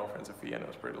my girlfriend Sophia and it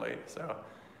was pretty late, so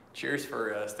cheers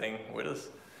for staying with us.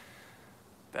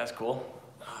 That's cool.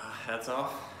 Hats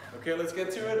off. Okay, let's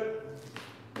get to it.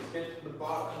 Let's get the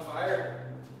bot on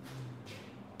fire.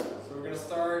 So we're gonna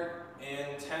start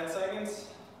in 10 seconds.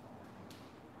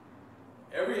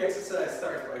 Every exercise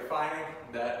starts by finding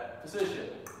that position.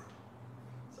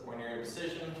 So when you're in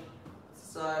position,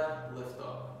 side, lift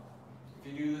up.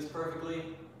 If you do this perfectly,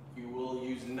 you will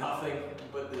use nothing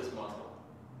but this muscle.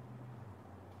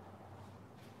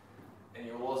 And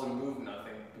you will also move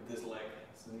nothing but this leg.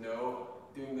 So no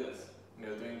doing this,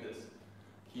 no doing this.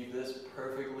 Keep this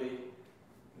perfectly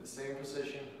in the same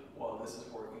position while this is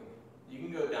working. You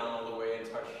can go down all the way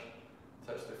and touch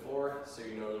the floor, so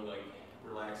you know, like,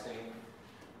 relaxing,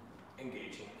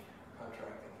 engaging,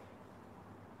 contracting.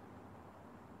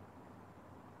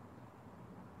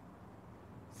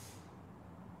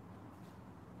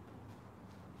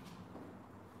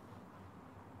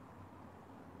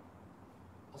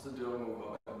 Also do a move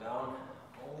up and down,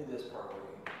 only this part working.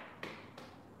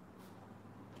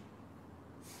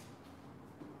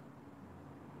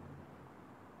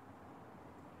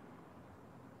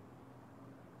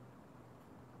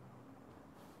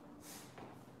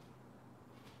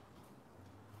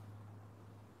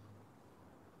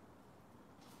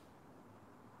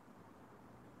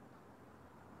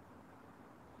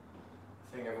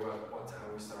 I think I forgot what time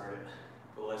we started,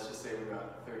 but let's just say we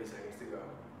got 30 seconds to go.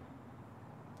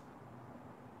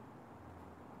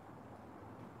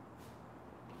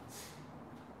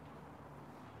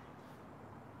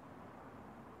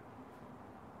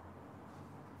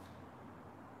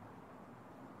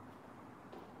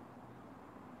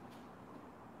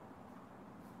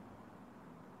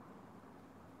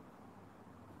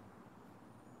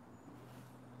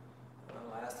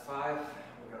 Last 5,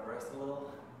 we're gonna rest a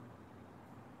little.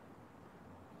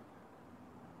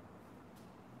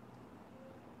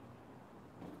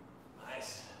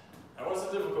 Nice. That was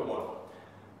a difficult one.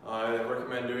 I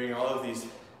recommend doing all of these,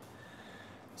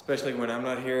 especially when I'm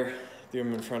not here, do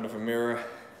them in front of a mirror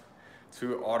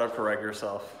to autocorrect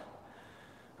yourself.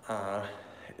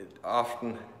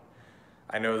 Often,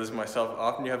 I know this myself,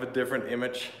 often you have a different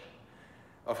image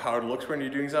of how it looks when you're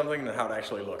doing something than how it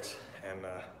actually looks. And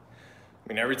I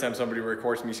mean, every time somebody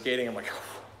records me skating, I'm like,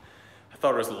 oh,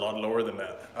 thought it was a lot lower than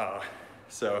that.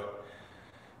 So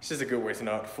it's just a good way to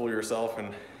not fool yourself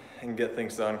and get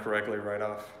things done correctly right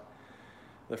off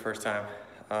the first time.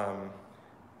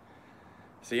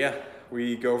 So yeah,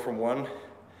 we go from one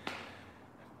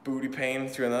booty pain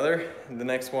to another. And the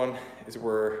next one is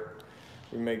where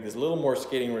we make this a little more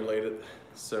skating related.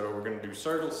 So we're gonna do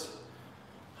circles.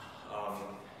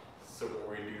 So what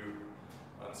we do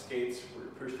on skates, we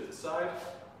push to the side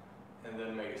and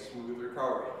then make a smooth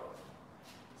recovery.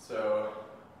 So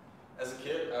as a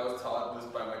kid, I was taught this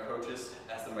by my coaches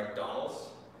as the McDonald's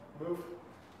move,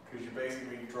 because you're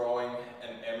basically drawing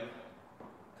an M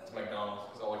as McDonald's,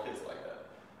 because all the kids like that.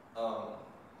 So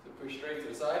push straight to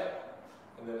the side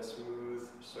and then a smooth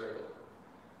circle.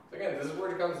 So again, this is where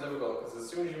it becomes difficult, because as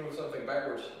soon as you move something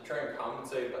backwards, you try and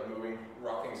compensate by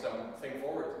rocking something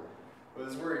forward. But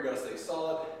this is where you're gonna stay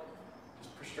solid.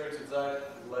 Just push straight to the side,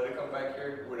 let it come back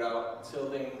here without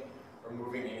tilting or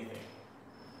moving anything.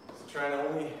 So try and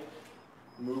only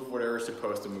move whatever's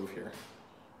supposed to move here.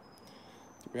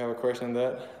 Do we have a question on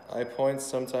that? I point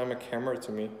sometime a camera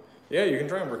to me. Yeah, you can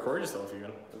try and record yourself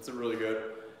even. That's a really good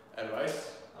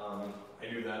advice. I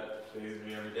do that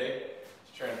basically every day.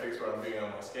 Just trying to fix what I'm doing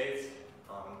on my skates.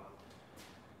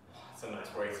 It's a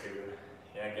nice way to,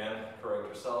 yeah, again, correct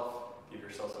yourself, give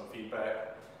yourself some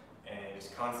feedback, and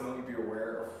just constantly be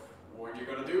aware of what you're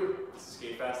gonna do to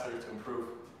skate faster, to improve.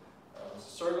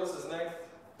 So circles is next.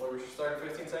 Well, we should start in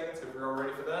 15 seconds if we're all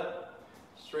ready for that.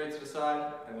 Straight to the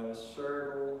side, and then a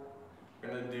circle. We're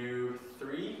gonna do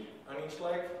 3 on each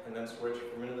leg, and then switch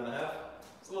for a minute and a half.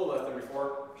 It's a little less than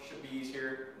before, should be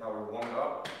easier. Now we're warming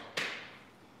up.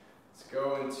 Let's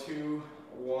go in 2,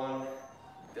 1,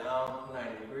 down,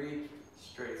 90 degree,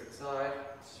 straight to the side,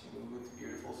 smooth,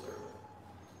 beautiful circle.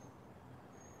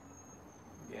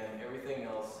 Again, everything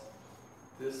else,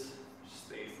 this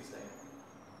stays the same.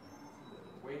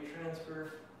 The weight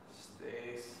transfer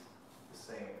stays the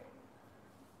same.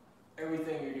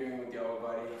 Everything you're doing with the upper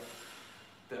body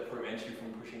that prevents you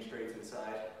from pushing straight to the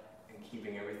side and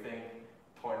keeping everything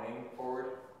pointing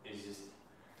forward is just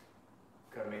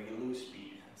gonna make you lose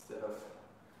speed instead of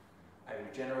either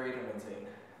generate or maintain.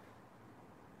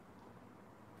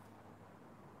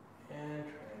 And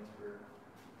transfer.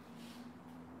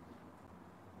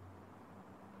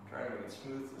 Try to make it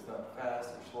smooth, so it's not fast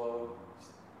or slow.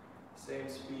 Same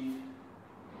speed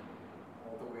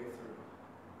all the way through.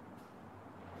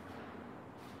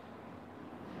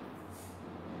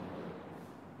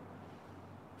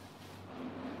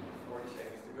 40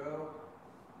 seconds to go.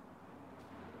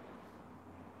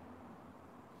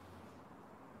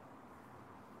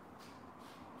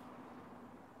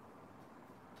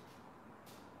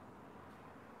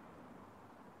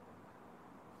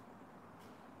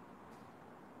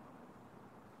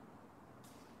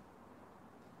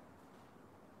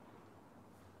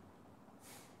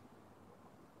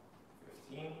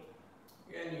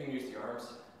 Again, you can use the arms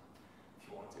if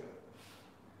you want to.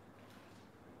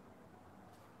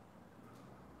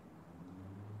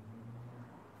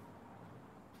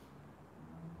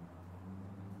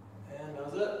 And that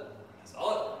was it. That's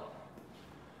all.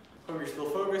 Hope you're still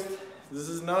focused. This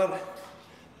is not a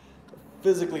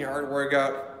physically hard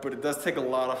workout, but it does take a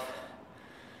lot of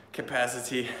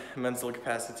capacity, mental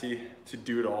capacity, to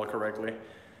do it all correctly.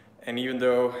 And even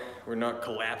though we're not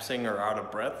collapsing or out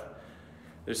of breath,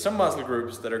 there's some muscle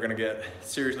groups that are gonna get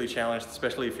seriously challenged,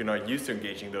 especially if you're not used to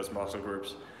engaging those muscle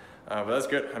groups. But that's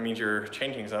good. That means you're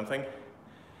changing something.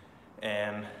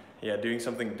 And yeah, doing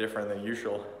something different than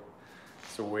usual.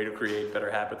 It's a way to create better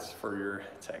habits for your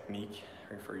technique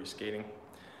or for your skating.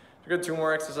 We've got 2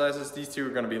 more exercises. These 2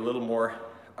 are gonna be a little more,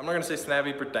 I'm not gonna say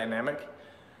snappy, but dynamic,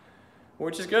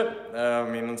 which is good. I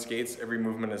mean, on skates, every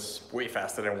movement is way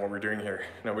faster than what we're doing here.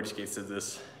 Nobody skates to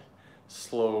this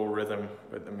slow rhythm,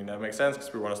 but I mean, that makes sense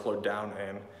because we want to slow down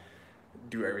and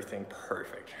do everything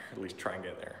perfect, or at least try and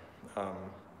get there.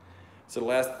 So the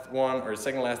last one, or the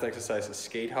second last exercise, is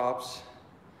skate hops.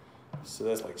 So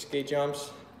that's like skate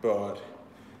jumps, but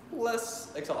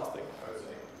less exhausting, I would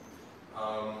say.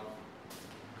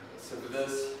 So for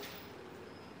this,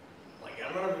 like,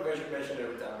 I'm not gonna mention it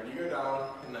every time, but you go down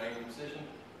in 90 position,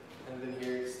 and then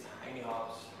here's tiny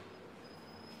hops.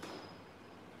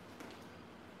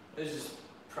 It's just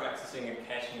practicing and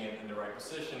catching it in the right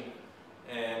position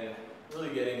and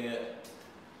really getting it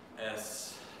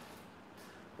as,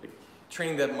 like,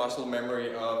 training that muscle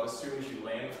memory of as soon as you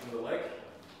land from the leg,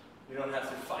 you don't have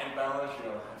to find balance, you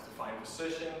don't have to find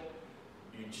position,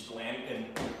 you just land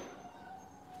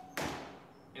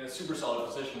in a super solid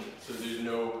position, so there's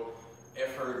no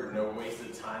effort or no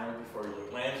wasted time before you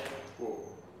land. Whoa.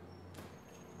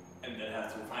 And then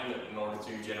have to find it in order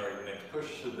to generate the next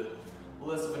push. So the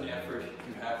less of an effort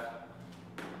you have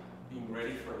being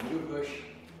ready for a new push,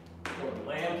 or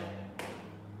land,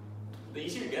 the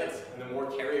easier it gets and the more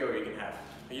carryover you can have.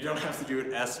 You don't have to do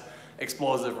it as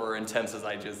explosive or intense as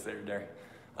I just did there.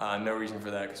 No reason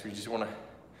for that, because we just want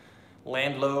to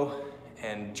land low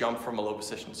and jump from a low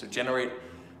position. So generate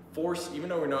force, even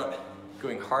though we're not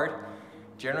going hard,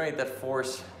 generate that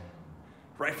force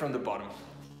right from the bottom.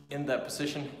 In that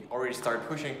position, you already start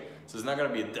pushing, so it's not going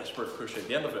to be a desperate push at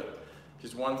the end of it.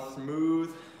 Just one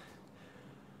smooth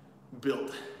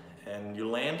build, and you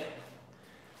land.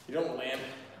 You don't land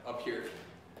up here.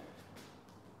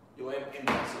 You land in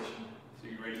that position, so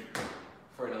you're ready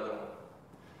for another one.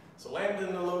 So land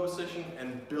in the low position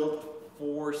and build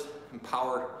force and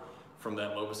power from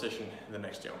that low position in the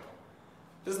next jump.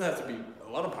 It doesn't have to be a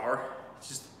lot of power.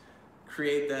 Just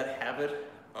create that habit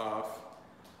of,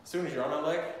 as soon as you're on a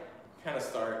leg, kind of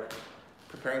start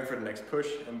preparing for the next push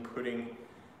and putting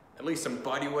at least some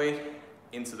body weight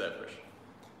into that push.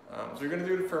 So you're gonna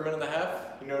do it for a minute and a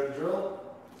half. You know the drill.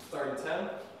 Start in 10.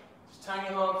 Just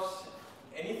tiny hops.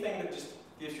 Anything that just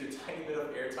gives you a tiny bit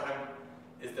of air time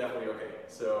is definitely okay.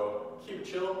 So keep it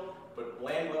chill, but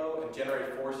land low and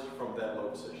generate force from that low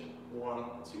position. 1, 2,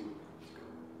 let's go.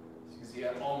 So you can see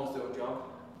I almost do a jump,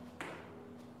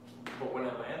 but when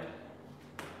I land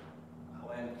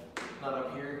not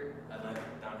up here, I land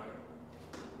down here.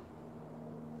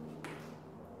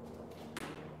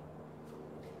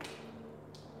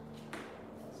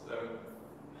 So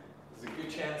there's a good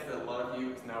chance that a lot of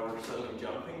you, now we're suddenly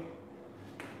jumping,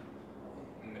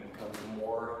 and it becomes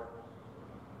more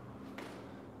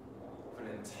of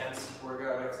an intense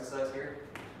workout exercise here.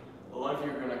 A lot of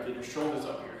you are going to get your shoulders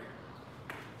up here.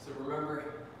 So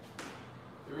remember,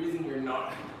 the reason you're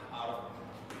not out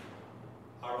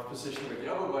of position with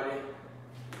the upper body is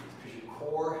because your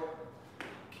core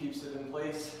keeps it in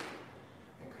place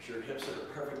and because your hips are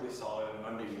perfectly solid and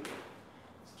under you.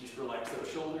 So just relax those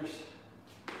shoulders.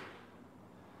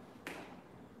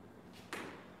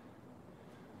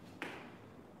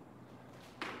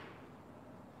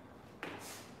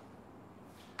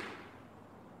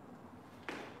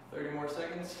 More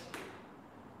seconds.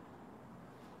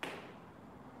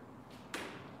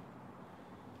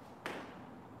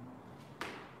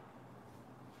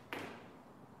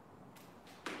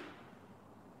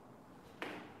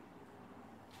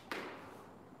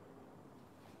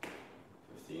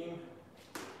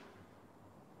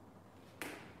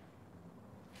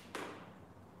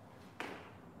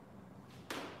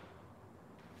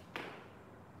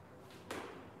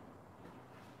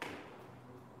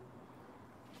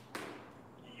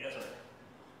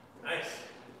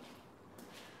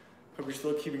 Hope you're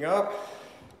still keeping up.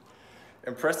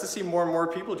 Impressed to see more and more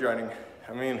people joining.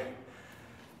 I mean,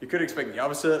 you could expect the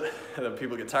opposite, that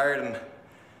people get tired, and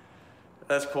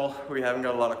that's cool. We haven't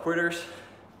got a lot of quitters.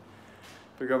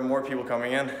 We got more people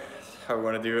coming in. That's how we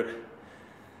want to do it.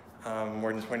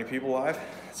 More than 20 people live.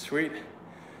 That's sweet.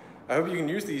 I hope you can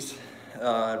use these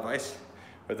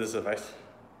this advice.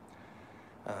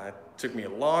 It took me a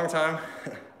long time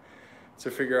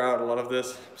to figure out a lot of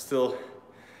this. Still,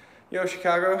 yo,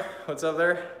 Chicago, what's up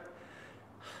there?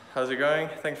 How's it going?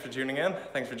 Thanks for tuning in.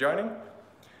 Thanks for joining.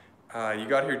 You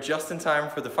got here just in time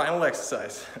for the final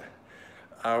exercise.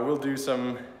 We'll do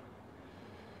some,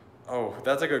 oh,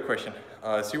 that's a good question.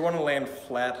 So you want to land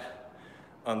flat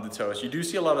on the toes. You do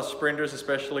see a lot of sprinters,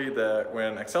 especially that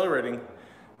when accelerating,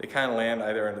 they kind of land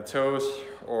either on the toes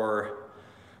or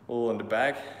a little in the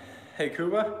back. Hey,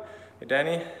 Kuba. Hey,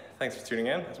 Danny. Thanks for tuning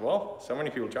in as well. So many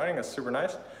people joining, that's super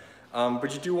nice.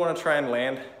 But you do want to try and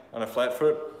land on a flat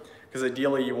foot, because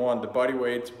ideally you want the body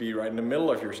weight to be right in the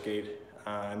middle of your skate,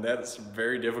 and that's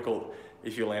very difficult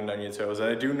if you land on your toes. And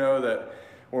I do know that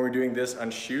when we're doing this on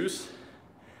shoes,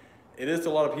 it is to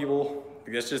a lot of people,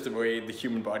 that's just the way the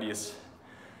human body is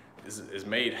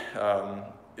made,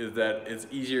 is that it's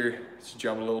easier to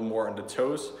jump a little more on the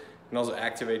toes. You can also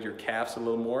activate your calves a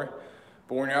little more.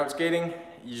 But when you're out skating,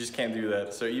 you just can't do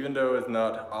that. So even though it's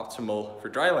not optimal for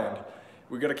dry land,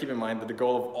 we got to keep in mind that the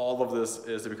goal of all of this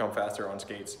is to become faster on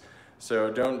skates.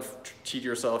 So don't cheat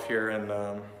yourself here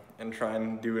and try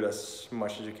and do it as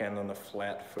much as you can on a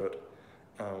flat foot.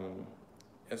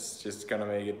 It's just gonna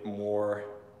make it more.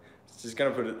 It's just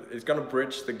gonna it's gonna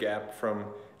bridge the gap from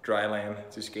dry land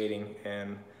to skating.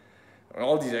 And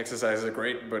all these exercises are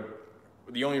great, but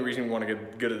the only reason we want to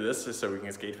get good at this is so we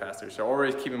can skate faster. So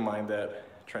always keep in mind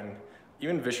that. Try and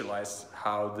even visualize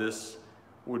how this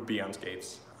would be on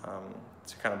skates.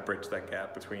 To kind of bridge that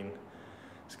gap between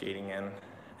skating and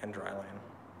dry land.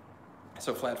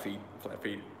 So flat feet,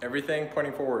 everything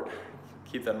pointing forward.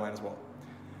 Keep that in mind as well.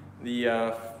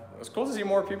 The it's cool to see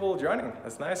more people joining.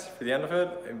 That's nice for the end of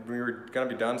it. We're gonna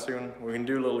be done soon. We can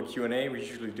do a little Q&A. We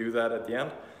usually do that at the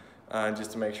end,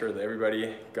 just to make sure that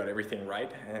everybody got everything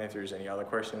right, and if there's any other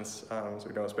questions, so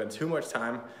we don't spend too much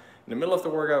time in the middle of the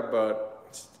workout,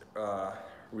 but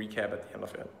recap at the end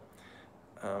of it.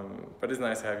 But it's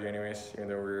nice to have you anyways, even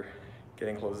though we're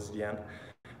getting close to the end.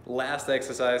 Last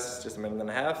exercise, just a minute and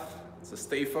a half. So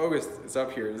stay focused, it's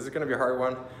up here. This is gonna be a hard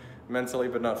one, mentally,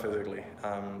 but not physically.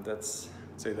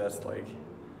 I'd say that's like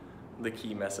the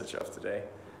key message of today.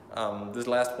 This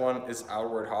last one is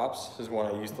outward hops. This is one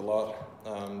I used a lot.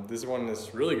 This one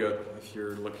is really good if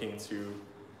you're looking to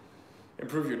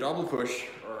improve your double push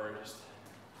or just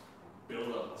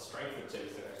build up the strength it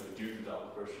takes to actually do the double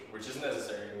push, which isn't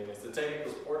necessary. I mean, it's a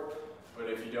technical sport, but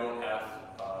if you don't have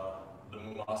the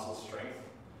muscle strength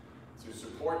to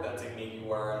support that technique you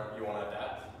want to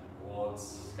adapt, well,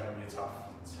 it's gonna be a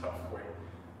tough way.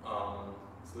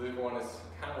 So this one is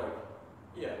kind of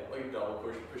like a double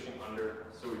push, pushing under.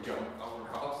 So we jump upward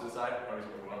hops to the side.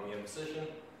 Obviously, we want to be in position.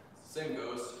 Same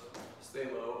goes. Stay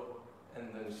low, and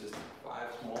then it's just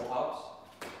 5 small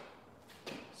hops.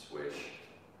 Switch.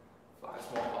 5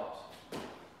 small hops.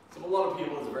 So a lot of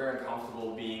people is very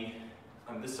uncomfortable being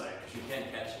on this side because you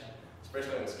can't catch it,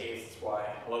 especially on skates. That's why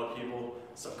a lot of people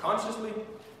subconsciously,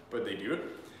 but they do it,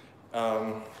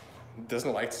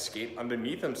 doesn't like to skate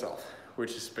underneath himself,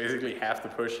 which is basically half the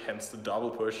push, hence the double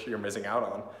push you're missing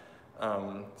out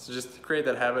on. So just create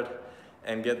that habit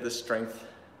and get the strength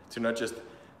to not just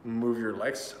move your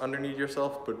legs underneath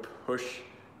yourself, but push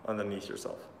underneath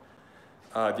yourself.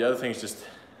 The other thing is just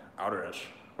outer edge,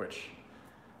 which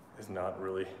is not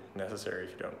really necessary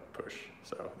if you don't push.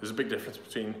 So there's a big difference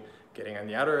between getting on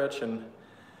the outer edge and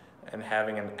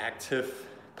having an active,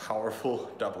 powerful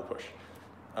double push.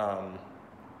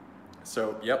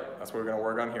 So yep, that's what we're gonna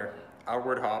work on here.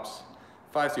 Outward hops,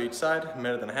 5 to each side, a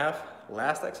minute and a half.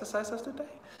 Last exercise of the day.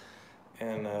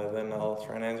 And then I'll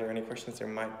try and answer any questions there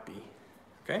might be.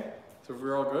 Okay, so if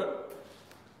we're all good,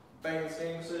 bang in the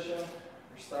same position.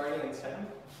 We're starting in 10.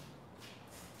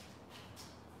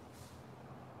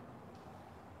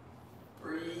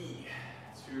 3,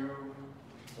 2,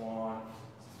 1.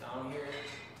 Down here,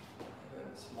 and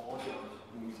then small jump.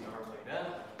 Use the arms like that.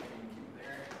 You can keep it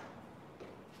there.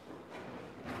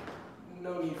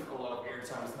 No need for a lot of air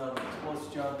time. It's not an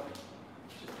explosive jump,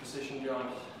 just precision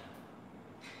jumps.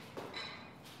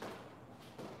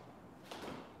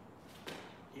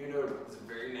 Even though it's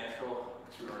very natural,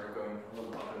 because we are going a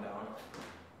little up and down.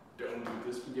 Don't do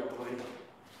this with the upper leg.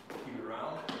 Keep it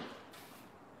round.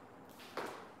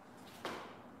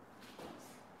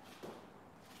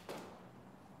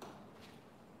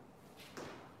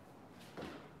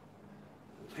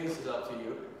 The pace is up to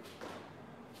you.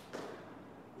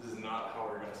 This is not how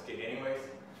we're going to skate anyways.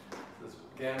 This is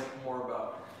again more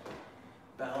about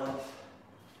balance,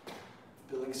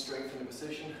 building strength in the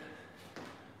position,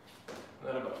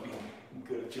 not about being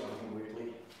good at jumping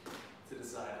weirdly to the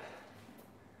side.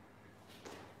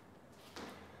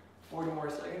 40 more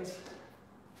seconds.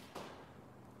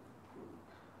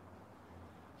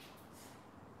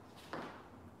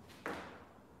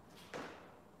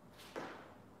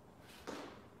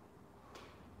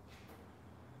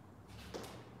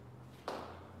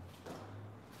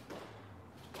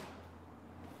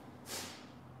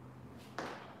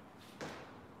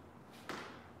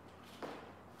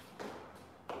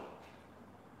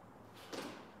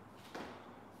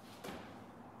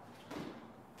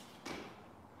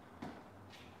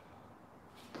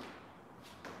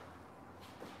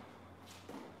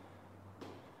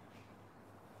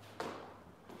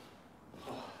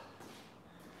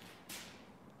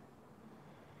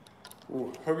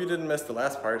 Ooh, hope you didn't miss the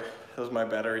last part. That was my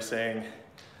battery saying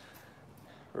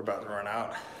we're about to run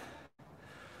out.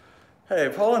 Hey,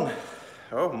 Poland.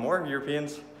 Oh, more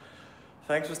Europeans.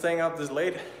 Thanks for staying up this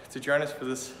late to join us for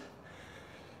this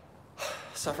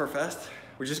Sufferfest.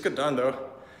 We just got done though.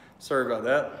 Sorry about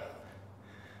that.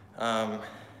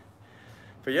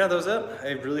 But yeah, that was it.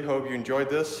 I really hope you enjoyed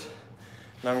this.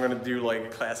 Now I'm gonna do like a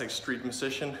classic street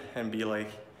musician and be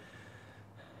like,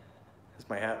 that's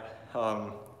my hat.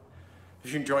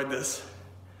 If you enjoyed this,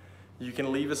 you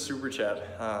can leave a super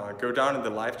chat. Go down in the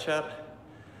live chat.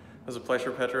 It was a pleasure,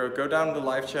 Petro. Go down in the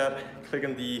live chat, click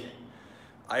on the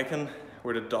icon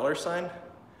with a $sign,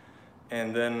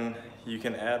 and then you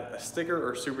can add a sticker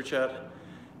or super chat,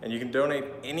 and you can donate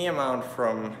any amount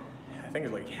from, I think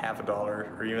it's like $50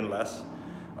 or even less,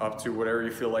 up to whatever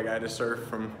you feel like I deserve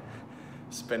from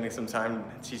spending some time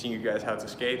teaching you guys how to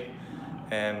skate.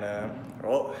 And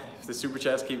well, if the super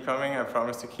chats keep coming, I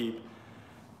promise to keep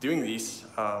doing these,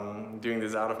 doing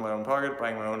this out of my own pocket,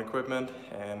 buying my own equipment,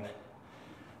 and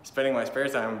spending my spare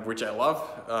time, which I love,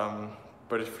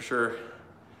 but for sure,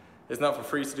 it's not for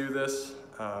free to do this.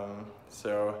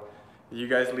 So if you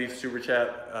guys leave super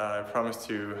chat, I promise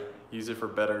to use it for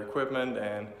better equipment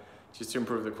and just to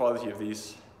improve the quality of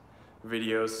these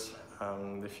videos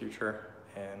in the future.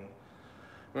 And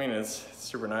I mean, it's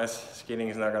super nice. Skating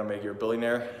is not gonna make you a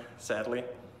billionaire, sadly,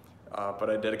 but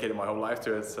I dedicated my whole life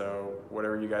to it, so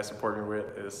whatever you guys support me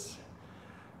with is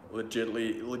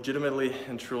legitimately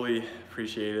and truly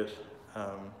appreciated.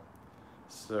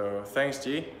 So thanks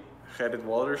G, Gerrit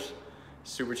Walters,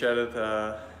 super chatted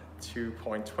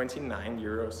 2.29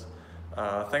 euros.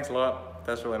 Thanks a lot,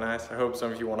 that's really nice. I hope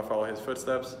some of you want to follow his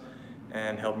footsteps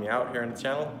and help me out here in the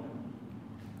channel.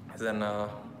 Then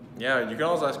yeah, you can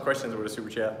also ask questions with a super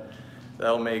chat.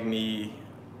 That'll make me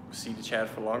see the chat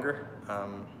for longer.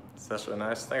 So that's really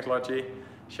nice. Thanks a lot, G.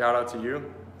 Shout out to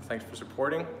you. Thanks for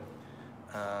supporting.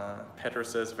 Petra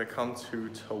says, if I come to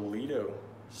Toledo,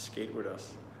 skate with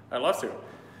us. I'd love to.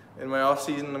 In my off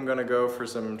season, I'm gonna go for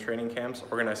some training camps,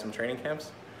 organize some training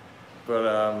camps,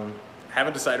 but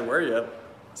haven't decided where yet.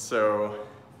 So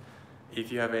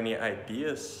if you have any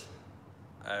ideas,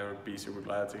 I would be super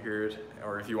glad to hear it.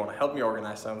 Or if you want to help me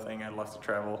organize something, I'd love to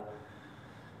travel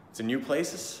to new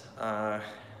places,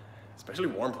 especially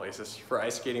warm places. For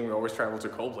ice skating, we always travel to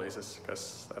cold places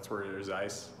because that's where there's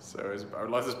ice. So I would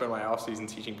love to spend my off season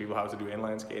teaching people how to do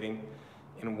inline skating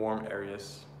in warm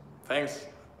areas. Thanks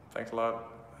a lot.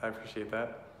 I appreciate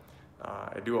that.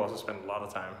 I do also spend a lot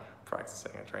of time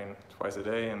practicing. I train twice a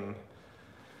day, and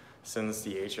since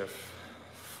the age of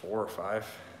 4 or 5.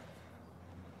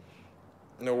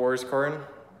 No worries, Corin.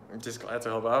 I'm just glad to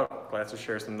help out, glad to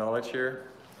share some knowledge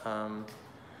here.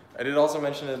 I did also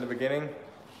mention in the beginning,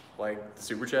 like the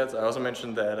super chats, I also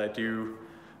mentioned that I do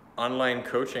online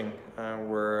coaching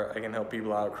where I can help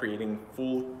people out creating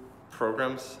full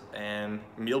programs and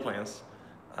meal plans.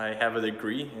 I have a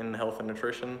degree in health and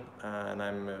nutrition and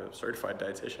I'm a certified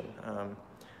dietitian.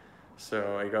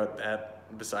 So I got that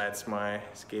besides my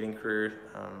skating career,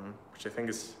 which I think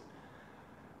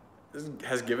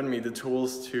has given me the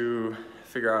tools to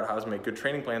figure out how to make good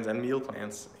training plans and meal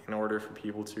plans in order for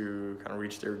people to kind of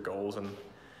reach their goals. And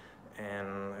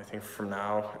I think from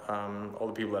now, all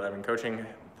the people that I've been coaching,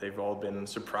 they've all been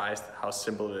surprised how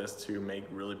simple it is to make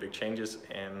really big changes.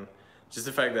 And just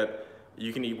the fact that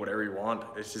you can eat whatever you want,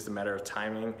 it's just a matter of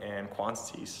timing and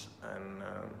quantities. And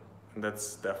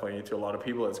that's definitely, to a lot of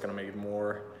people, it's gonna make it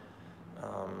more,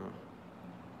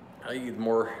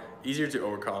 easier to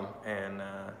overcome and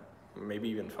maybe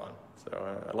even fun. So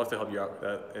I'd love to help you out with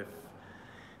that. If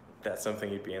that's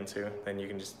something you'd be into, then you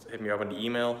can just hit me up on the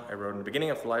email I wrote in the beginning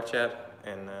of the live chat,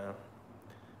 and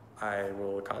I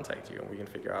will contact you and we can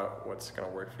figure out what's gonna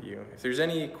work for you. If there's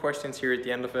any questions here at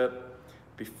the end of it,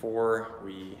 before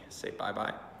we say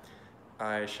bye-bye,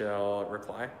 I shall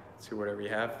reply to whatever you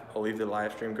have. I'll leave the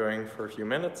live stream going for a few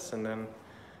minutes, and then,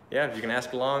 yeah, you can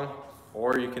ask along,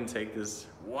 or you can take this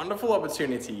wonderful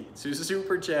opportunity to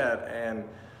super chat and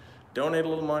donate a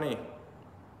little money.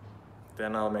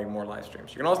 Then I'll make more live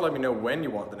streams. You can also let me know when you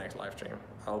want the next live stream.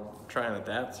 I'll try and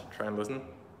adapt, try and listen.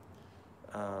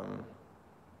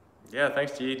 Yeah,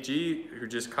 thanks G, who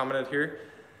just commented here,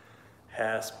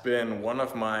 has been one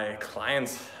of my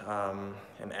clients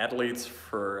and athletes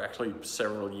for actually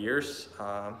several years.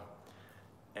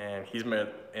 And he's made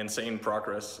insane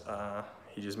progress.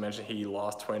 He just mentioned he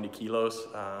lost 20 kilos.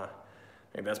 I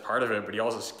think that's part of it, but he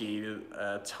also skated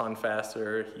a ton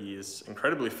faster. He's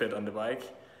incredibly fit on the bike.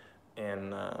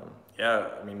 And yeah,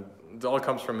 I mean, it all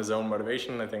comes from his own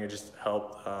motivation. I think it just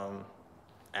helped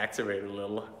activate a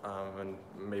little and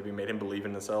maybe made him believe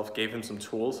in himself, gave him some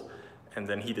tools, and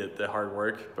then he did the hard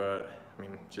work. But I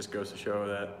mean, it just goes to show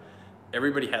that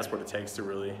everybody has what it takes to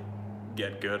really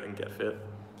get good and get fit.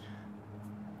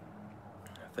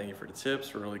 Thank you for the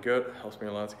tips, really good. Helps me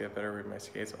a lot to get better with my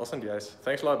skates. I'll send you guys.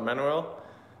 Thanks a lot, Manuel.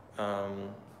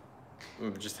 I'm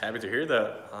just happy to hear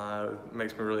that. It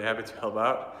makes me really happy to help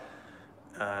out.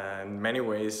 In many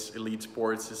ways, elite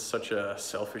sports is such a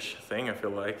selfish thing, I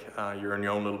feel like. You're in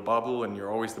your own little bubble and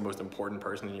you're always the most important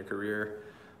person in your career,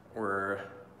 where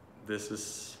this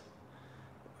is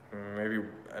maybe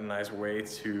a nice way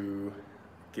to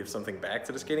give something back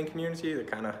to the skating community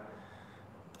that kind of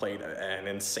played an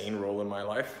insane role in my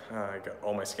life. I got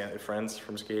all my friends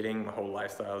from skating. My whole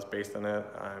lifestyle is based on it.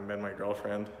 I met my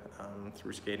girlfriend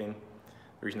through skating.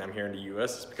 The reason I'm here in the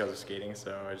US is because of skating,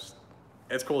 so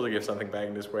it's cool to give something back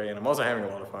in this way, and I'm also having a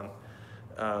lot of fun.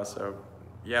 So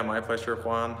yeah, my pleasure,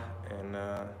 Juan, and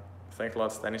thanks a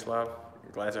lot, Stanislav.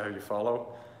 Glad to have you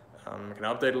follow. I can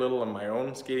update a little on my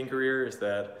own skating career, is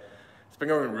that it's been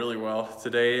going really well.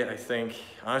 Today, I think,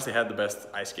 I honestly had the best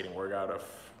ice skating workout of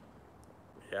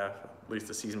yeah, at least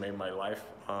the season made my life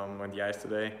on the ice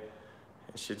today.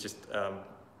 And shit just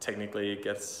technically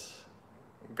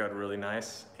got really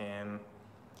nice and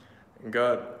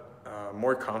got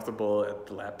more comfortable at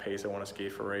the lap pace I want to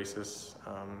skate for races.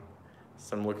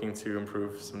 So I'm looking to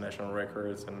improve some national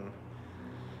records and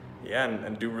yeah,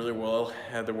 and do really well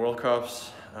at the World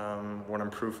Cups. Want to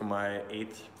improve from my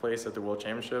 8th place at the World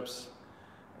Championships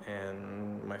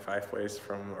and my 5th place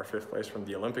or 5th place from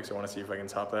the Olympics. I want to see if I can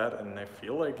top that, and I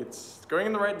feel like it's going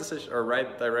in the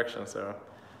right direction. So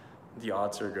the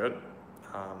odds are good.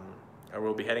 I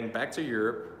will be heading back to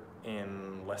Europe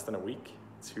in less than a week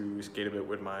to skate a bit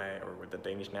with the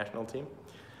Danish national team,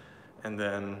 and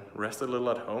then rest a little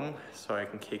at home so I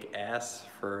can kick ass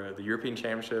for the European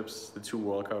Championships, the 2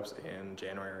 World Cups in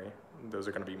January. Those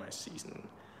are going to be my season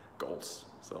goals,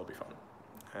 so that'll be fun.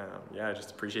 Yeah, I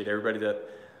just appreciate everybody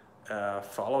that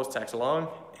follows, tags along,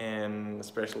 and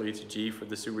especially to G for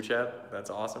the super chat. That's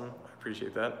awesome. I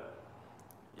appreciate that.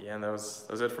 Yeah, and that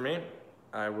was it for me.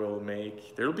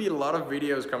 There'll be a lot of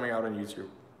videos coming out on YouTube.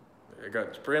 I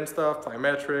got sprint stuff,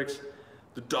 plyometrics,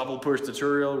 the double push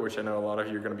tutorial, which I know a lot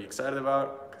of you are going to be excited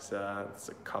about because it's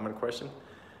a common question.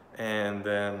 And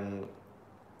then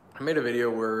I made a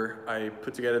video where I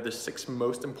put together the 6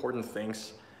 most important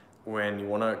things when you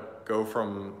want to go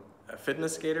from a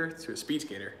fitness skater to a speed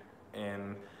skater.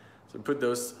 And so I put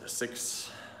those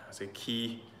 6, I say,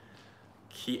 key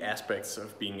aspects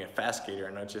of being a fast skater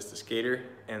and not just a skater,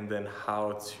 and then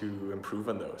how to improve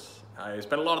on those. I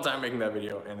spent a lot of time making that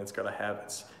video, and it's gonna have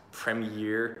its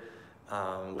premiere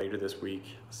later this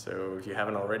week. So if you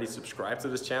haven't already, subscribe to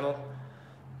this channel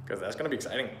because that's gonna be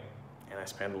exciting. And I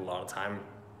spend a lot of time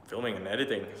filming and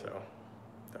editing, so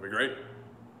that'd be great.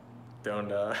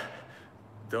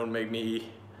 Don't make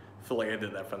me feel like I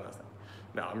did that for nothing.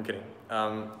 No, I'm kidding.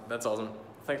 That's awesome.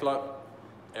 Thanks a lot,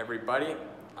 everybody.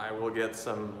 I will get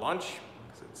some lunch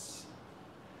because it's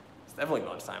definitely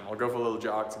lunchtime. I'll go for a little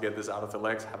jog to get this out of the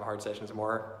legs, have a hard session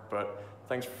tomorrow. But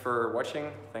thanks for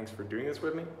watching. Thanks for doing this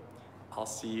with me. I'll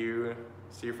see you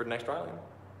for the next trialing.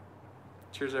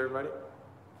 Cheers, everybody.